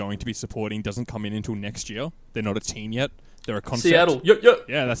that I'm going to be supporting doesn't come in until next year. They're not a team yet. They're a concept. Seattle. Yep.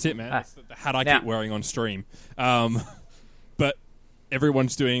 Yeah, that's it, man. That's the hat I keep wearing on stream. But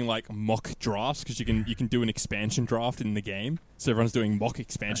everyone's doing mock drafts because you can do an expansion draft in the game. So everyone's doing mock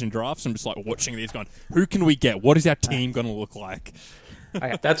expansion drafts. I'm just watching these going, who can we get? What is our team going to look like?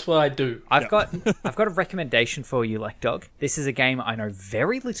 Okay. That's what I do. I've got a recommendation for you, LekDog. This is a game I know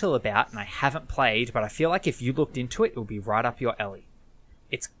very little about and I haven't played, but I feel like if you looked into it, it would be right up your alley.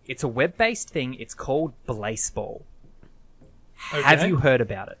 It's a web-based thing. It's called Baseball. Okay. Have you heard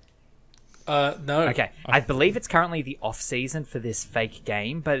about it? No. Okay, I believe it's currently the off season for this fake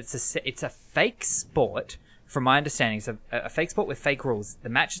game, but it's a fake sport. From my understanding, it's a fake sport with fake rules. The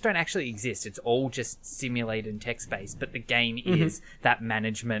matches don't actually exist. It's all just simulated and text-based, but the game is that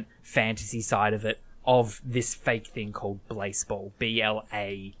management fantasy side of it, of this fake thing called Blaseball. Blaseball.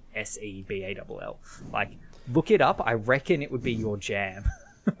 Like, look it up. I reckon it would be your jam.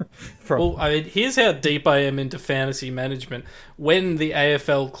 Well, I mean, here's how deep I am into fantasy management. When the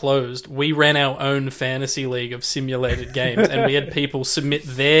AFL closed, we ran our own fantasy league of simulated games, and we had people submit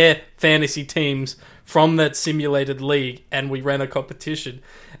their fantasy teams from that simulated league, and we ran a competition.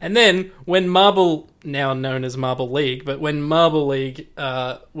 And then, when Marble, now known as Marble League, but when Marble League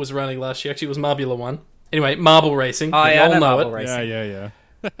was running last year, actually it was Marbula 1. Anyway, Marble Racing. Oh, yeah, we all know Marble it. Racing. Yeah.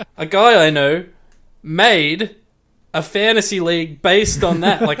 A guy I know made a fantasy league based on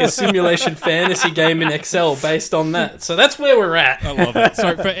that, like a simulation fantasy game in Excel based on that. So that's where we're at. I love it. So,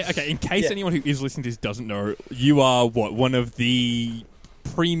 in case anyone who is listening to this doesn't know, you are one of the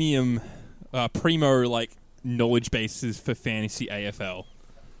premium, primo knowledge bases for fantasy AFL.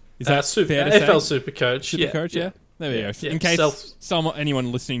 Is that fair to AFL say? Supercoach. Supercoach, yeah. There we go. Yeah. In case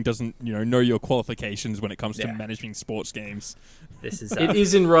anyone listening doesn't, know your qualifications when it comes to managing sports games. This is it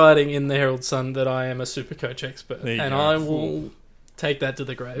is in writing in the Herald Sun that I am a Supercoach expert, and go. I will take that to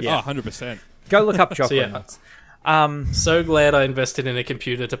the grave. Yeah, 100%. Go look up Jock Reynolds. So glad I invested in a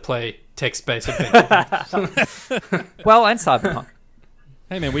computer to play text-based adventure. Well, and Cyberpunk.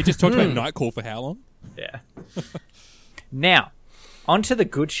 Hey man, we just talked about Nightcall for how long? Yeah. Now, on to the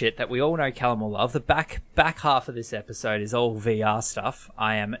good shit that we all know Callum will love. The back half of this episode is all VR stuff.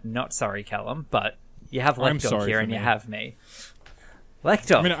 I am not sorry, Callum, but you have LekDog here and you have me.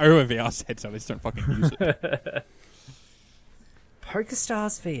 LekDog. I mean, I own a VR set, so I just don't fucking use it.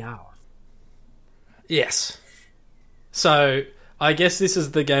 PokerStars VR. Yes. So, I guess this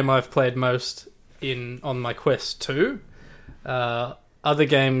is the game I've played most on my Quest 2. Other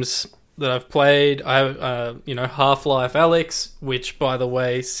games that I've played, Half-Life Alyx, which, by the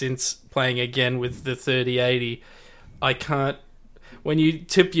way, since playing again with the 3080, I can't... When you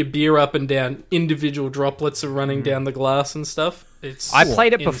tip your beer up and down, individual droplets are running down the glass and stuff. I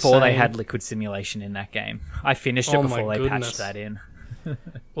played it before insane. they had liquid simulation in that game. I finished it before they patched that in.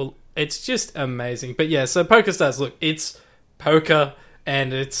 Well, it's just amazing. But yeah, so PokerStars, look, it's poker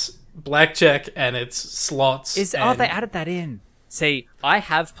and it's blackjack and it's slots. They added that in. See, I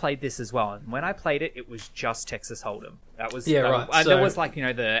have played this as well, and when I played it, it was just Texas Hold'em. That was right. There was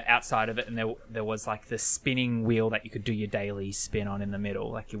the outside of it, and there was the spinning wheel that you could do your daily spin on in the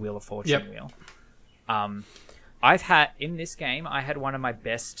middle, like your Wheel of Fortune wheel. In this game, I had one of my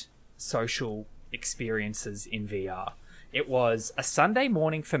best social experiences in VR. It was a Sunday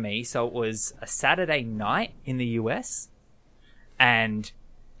morning for me, so it was a Saturday night in the US, and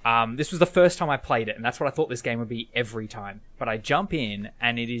this was the first time I played it, and that's what I thought this game would be every time. But I jump in,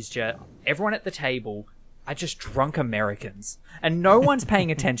 and it is just everyone at the table are just drunk Americans, and no one's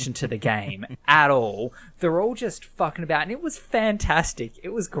paying attention to the game at all. They're all just fucking about, and it was fantastic. It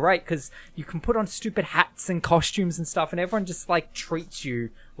was great because you can put on stupid hats and costumes and stuff, and everyone just treats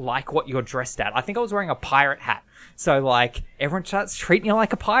you like what you're dressed at. I think I was wearing a pirate hat, so everyone starts treating you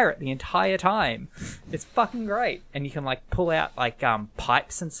like a pirate the entire time. It's fucking great, and you can pull out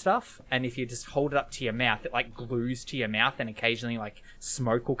pipes and stuff, and if you just hold it up to your mouth, it glues to your mouth, and occasionally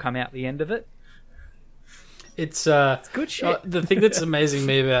smoke will come out the end of it. It's good shit. The thing that's amazes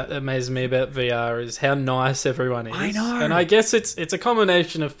me about VR is how nice everyone is. I know, and I guess it's a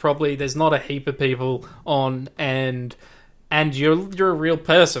combination of probably there's not a heap of people on, and you're a real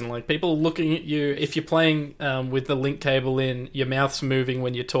person. People looking at you. If you're playing with the link cable in, your mouth's moving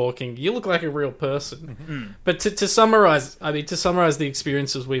when you're talking. You look like a real person. Mm-hmm. But to summarize the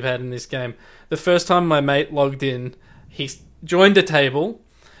experiences we've had in this game, the first time my mate logged in, he joined a table.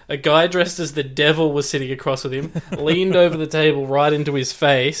 A guy dressed as the devil was sitting across with him, leaned over the table right into his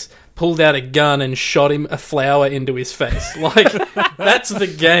face, pulled out a gun and shot him a flower into his face. That's the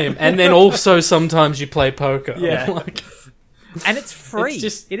game. And then also sometimes you play poker. Yeah. And it's free.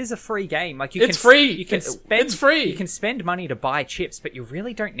 It is a free game. It's free. It's free. You can spend money to buy chips, but you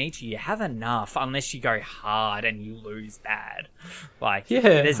really don't need to. You have enough unless you go hard and you lose bad.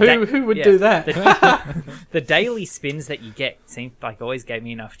 Who would do that? The daily spins that you get seemed always gave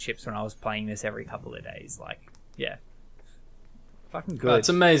me enough chips when I was playing this every couple of days. Fucking good. It's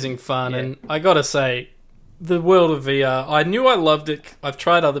amazing fun, and I gotta say, the world of VR. I knew I loved it. I've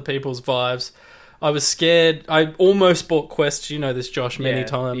tried other people's Vives. I was scared. I almost bought Quest, this, Josh, many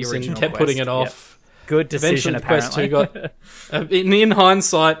times, and kept putting it off. Yep. Good decision, eventually, apparently. Quest 2 got... in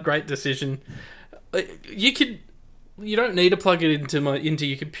hindsight, great decision. You could... you don't need to plug it into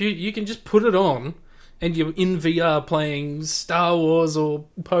your computer. You can just put it on, and you're in VR playing Star Wars or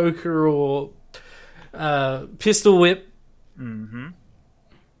poker or Pistol Whip,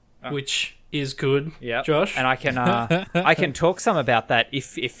 which is good. Yeah, Josh, and I can talk some about that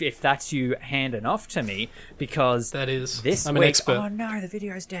if that's you handing off to me, because that is this I'm week. an expert. Oh no, the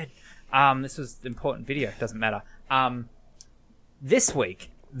video's dead. This was an important video. Doesn't matter. This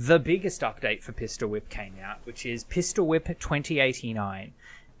week, the biggest update for Pistol Whip came out, which is Pistol Whip 2089,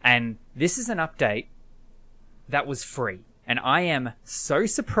 and this is an update that was free, and I am so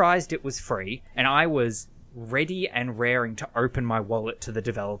surprised it was free, and I was ready and raring to open my wallet to the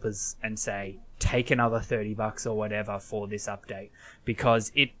developers and say, take another $30 or whatever for this update,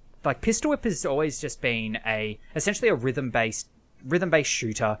 because Pistol Whip has always just been essentially a rhythm-based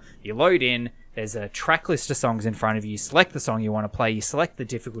shooter. You load in, there's a track list of songs in front of you, select the song you want to play, you select the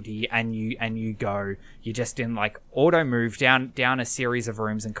difficulty, and you go. You're just in auto move down a series of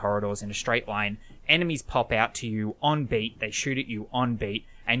rooms and corridors in a straight line. Enemies pop out to you on beat, they shoot at you on beat,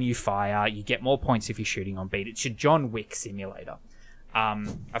 and you fire. You get more points if you're shooting on beat. It's your John Wick simulator.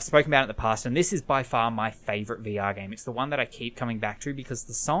 I've spoken about it in the past, and this is by far my favorite VR game. It's the one that I keep coming back to because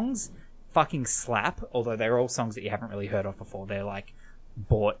the songs fucking slap, although they're all songs that you haven't really heard of before. They're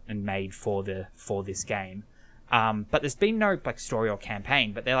bought and made for this game. But there's been no story or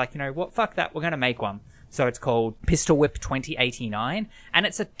campaign, but they're you know what, fuck that, we're going to make one. So it's called Pistol Whip 2089, and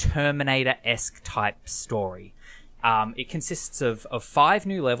it's a Terminator-esque type story. It consists of 5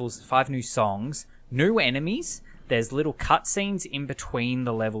 new levels, 5 new songs, new enemies. There's little cutscenes in between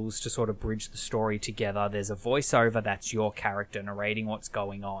the levels to sort of bridge the story together. There's a voiceover that's your character narrating what's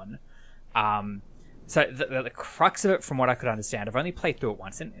going on. So the crux of it, from what I could understand, I've only played through it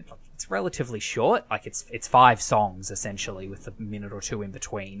once, and it's relatively short. It's 5 songs essentially, with a minute or 2 in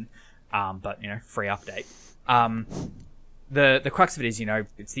between. But free update. The crux of it is,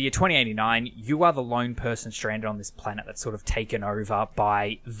 it's the year 2089. You are the lone person stranded on this planet that's sort of taken over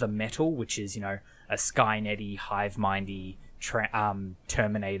by the metal, which is a Skynet-y, hive-mindy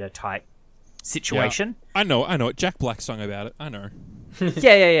Terminator type situation. Yeah, I know it. Jack Black sung about it. I know.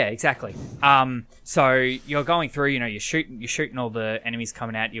 yeah, exactly. So you're going through, you're shooting all the enemies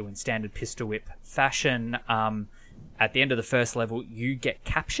coming at you in standard Pistol Whip fashion. At the end of the first level, you get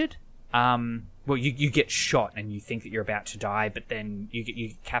captured. You get shot and you think that you're about to die, but then you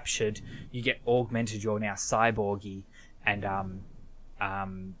get captured. You get augmented. You're now cyborgy, and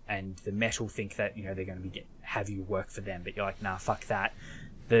the metal think that they're going to have you work for them, but you're like, nah, fuck that.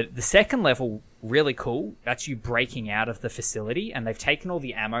 The second level, really cool. That's you breaking out of the facility, and they've taken all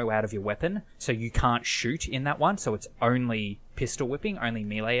the ammo out of your weapon, so you can't shoot in that one. So it's only pistol whipping, only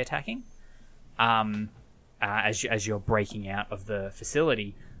melee attacking. As you're breaking out of the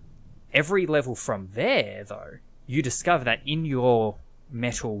facility. Every level from there, though, you discover that in your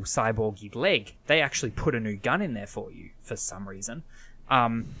metal cyborgy leg, they actually put a new gun in there for you for some reason.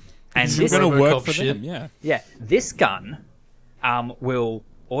 And this is going to work for them, yeah. Yeah, this gun will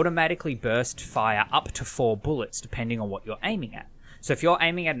automatically burst fire up to 4 bullets, depending on what you're aiming at. So if you're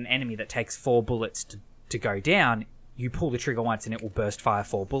aiming at an enemy that takes 4 bullets to go down, you pull the trigger once and it will burst fire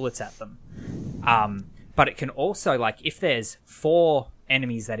 4 bullets at them. But it can also, if there's 4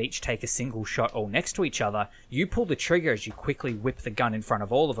 enemies that each take a single shot all next to each other, you pull the trigger as you quickly whip the gun in front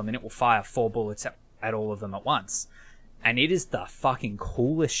of all of them, and it will fire 4 bullets at all of them at once. And it is the fucking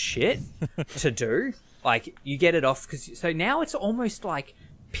coolest shit to do. You get it off, so now it's almost like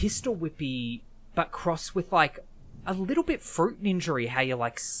pistol whippy, but crossed with a little bit Fruit Ninja-y, how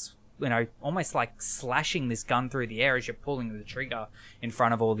you're almost slashing this gun through the air as you're pulling the trigger in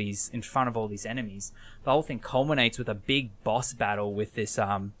front of all these enemies. The whole thing culminates with a big boss battle with this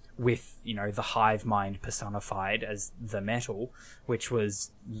the hive mind personified as the metal, which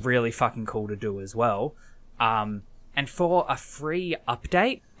was really fucking cool to do as well. And for a free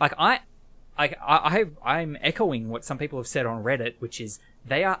update, I'm echoing what some people have said on Reddit, which is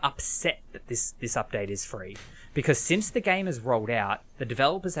they are upset that this update is free. Because since the game has rolled out, the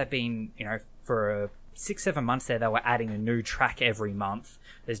developers have been, for 6-7 months there, they were adding a new track every month.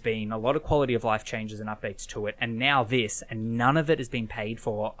 There's been a lot of quality of life changes and updates to it. And now this, and none of it has been paid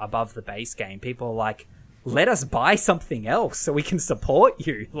for above the base game. People are like, let us buy something else so we can support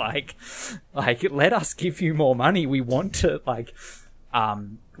you. Let us give you more money. We want to,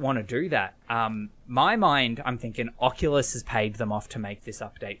 do that. My mind, I'm thinking Oculus has paid them off to make this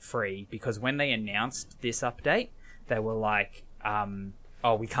update free, because when they announced this update, they were like,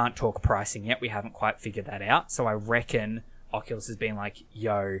 we can't talk pricing yet. We haven't quite figured that out. So I reckon Oculus has been like,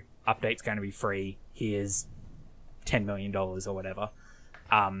 yo, update's going to be free. Here's $10 million or whatever.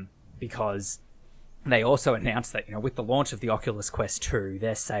 Because they also announced that, with the launch of the Oculus Quest 2,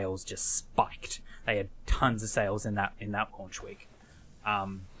 their sales just spiked. They had tons of sales in that launch week.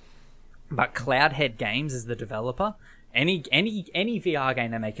 But Cloudhead Games is the developer. Any VR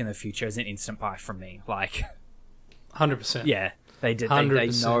game they make in the future is an instant buy from me. 100%. Yeah, they did. They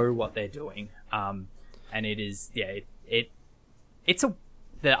 100%. know what they're doing. And it is, it's a.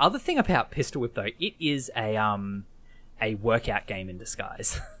 The other thing about Pistol Whip though, it is a workout game in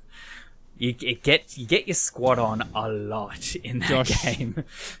disguise. You get your squat on a lot in that Josh, game.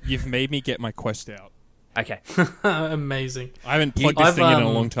 You've made me get my Quest out. Okay. Amazing. I haven't plugged this thing in a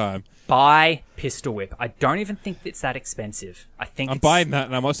long time. Buy Pistol Whip. I don't even think it's that expensive. I'm buying that,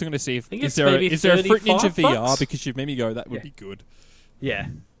 and I'm also going to see if is there a Fruit Ninja VR, because you've made me go, that would be good. Yeah.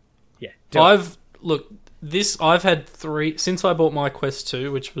 I've had 3 since I bought my Quest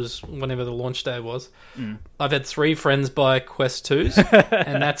 2, which was whenever the launch day was. I've had 3 friends buy Quest 2s,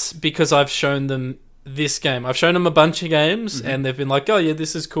 and that's because I've shown them this game. I've shown them a bunch of games, and they've been like, "Oh yeah,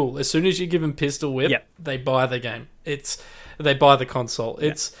 this is cool." As soon as you give them Pistol Whip, they buy the game. They buy the console.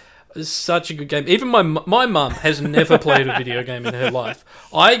 It's such a good game. Even my mum has never played a video game in her life.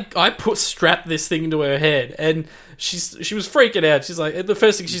 I strapped this thing to her head, and she was freaking out. She's like, the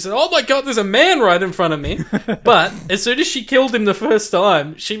first thing she said, "Oh my god, there's a man right in front of me." But as soon as she killed him the first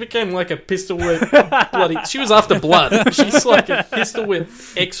time, she became like a Pistol Whip she was after blood. She's like a Pistol Whip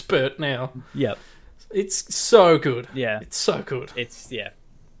expert now. Yep. It's so good. Yeah. It's so good. It's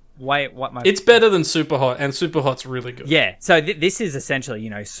It's better than Super Hot, and Super Hot's really good. Yeah, so this is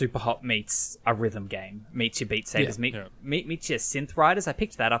essentially, Super Hot meets a rhythm game, meets your Beat Sabers, meets your Synth Riders. I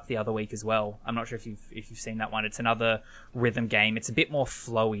picked that up the other week as well. I'm not sure if you've seen that one. It's another rhythm game. It's a bit more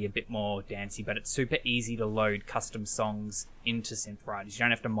flowy, a bit more dancey, but it's super easy to load custom songs into Synth Riders. You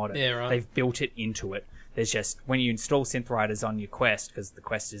don't have to mod it. Yeah, right. They've built it into it. There's just, when you install Synth Riders on your Quest, because the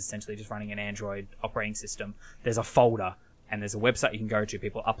Quest is essentially just running an Android operating system, there's a folder. And there's a website you can go to.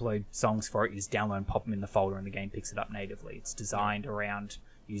 People upload songs for it. You just download and pop them in the folder, and the game picks it up natively. It's designed around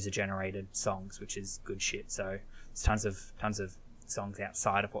user-generated songs, which is good shit. So there's tons of songs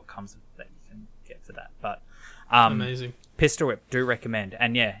outside of what comes with that you can get for that. But amazing. Pistol Whip, do recommend.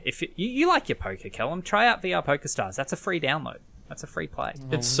 And yeah, if you like your poker, Kellum, try out VR Poker Stars. That's a free download. That's a free play.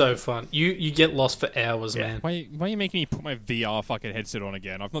 It's so fun. You get lost for hours, man. Why are you making me put my VR fucking headset on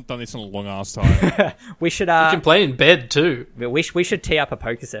again? I've not done this in a long ass time. We should. You can play in bed too. We should tee up a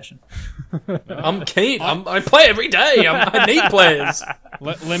poker session. I'm keen. I play every day. I need players.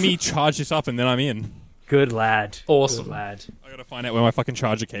 Let me charge this up, and then I'm in. Good lad. Awesome. Good lad. I gotta find out where my fucking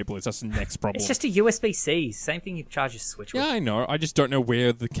charger cable is. That's the next problem. It's just a USB-C. Same thing you charge your Switch with. Yeah, I know. I just don't know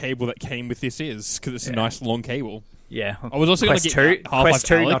where the cable that came with this is, because it's a nice long cable. Yeah. I was also going to get Quest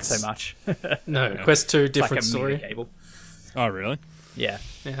 2, not Alex. so much. No, Quest 2, different like a story. mini cable. Oh, really? Yeah.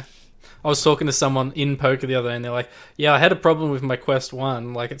 I was talking to someone in poker the other day, and they're like, "Yeah, I had a problem with my Quest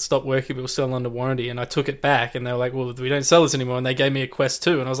 1. Like, it stopped working, but it was still under warranty, and I took it back." And they were like, "Well, we don't sell this anymore." And they gave me a Quest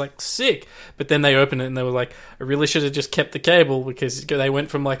 2, and I was like, "Sick!" But then they opened it, and they were like, "I really should have just kept the cable, because they went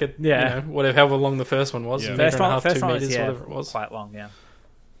from like whatever, however long the first one was, First one, 2 was, meters, whatever it was, quite long,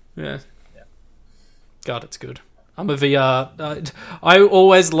 yeah. God, it's good. I'm a VR. I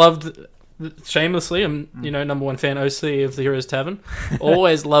always loved. Shamelessly, I'm number one fan OC of the Heroes Tavern.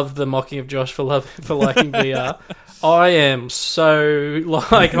 Always loved the mocking of Josh for liking VR. I am so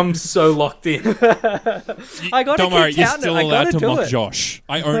I'm so locked in. Don't worry, you're still allowed to mock Josh.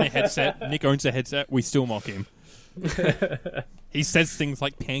 I own a headset. Nick owns a headset. We still mock him. He says things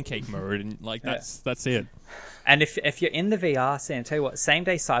like pancake mode, and that's it. And if you're in the VR scene, I'll tell you what, same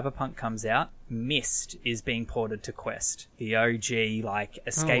day Cyberpunk comes out, Myst is being ported to Quest. The OG,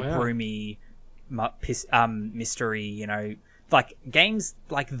 escape roomy, mystery, like games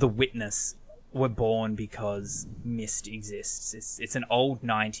like The Witness were born because Myst exists. It's an old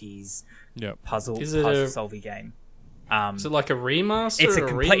 90s puzzle solving game. Is it like a remaster? It's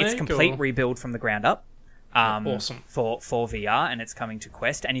a complete rebuild from the ground up. Awesome. For VR, and it's coming to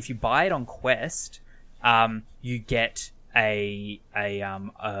Quest. And if you buy it on Quest, you get a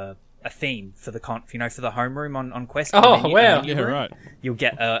theme for the for the homeroom on Quest. Oh wow! Yeah, right. You'll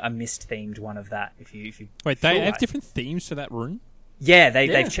get a Myst themed one of that if you. Wait, they have different themes for that room. Yeah, they've.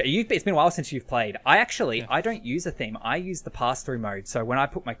 It's been a while since you've played. I don't use a theme. I use the pass through mode. So when I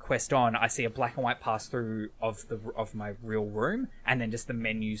put my Quest on, I see a black and white pass through of my real room, and then just the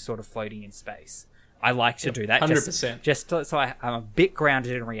menu sort of floating in space. I like to do that 100%. just so I'm a bit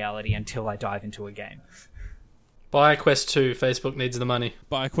grounded in reality until I dive into a game. Buy Quest 2. Facebook needs the money.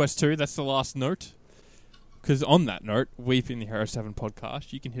 Buy Quest 2. That's the last note. Because on that note, we've been the Heroes Tavern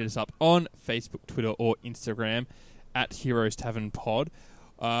podcast. You can hit us up on Facebook, Twitter, or Instagram at Heroes Tavern Pod.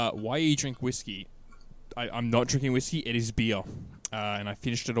 Why you drink whiskey? I'm not drinking whiskey. It is beer, and I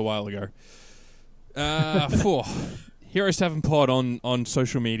finished it a while ago. Heroes Tavern Pod on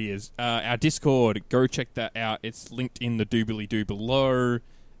social medias. Our Discord, go check that out. It's linked in the doobly-doo below,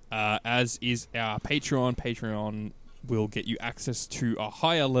 as is our Patreon. Patreon will get you access to a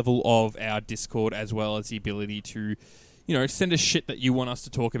higher level of our Discord, as well as the ability to, send us shit that you want us to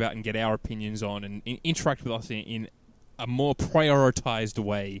talk about and get our opinions on, and interact with us in a more prioritized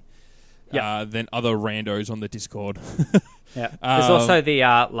way than other randos on the Discord. Yeah. There's also the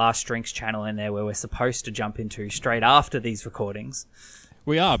Last Drinks channel in there where we're supposed to jump into straight after these recordings.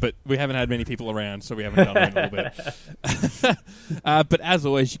 We are, but we haven't had many people around, so we haven't done it in a little bit. But as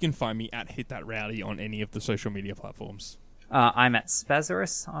always, you can find me at Hit That Rowdy on any of the social media platforms. I'm at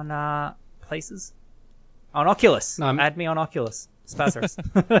Spazarus on places. On Oculus. Add me on Oculus. Spazarus.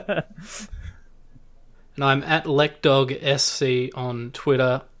 And I'm at LekDog SC on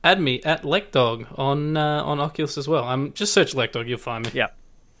Twitter. Add me at LekDog on Oculus as well. I'm just search LekDog, you'll find me. Yep.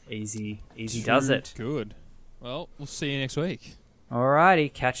 Easy does it. Good. Well, we'll see you next week.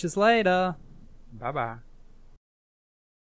 Alrighty, catch us later. Bye-bye.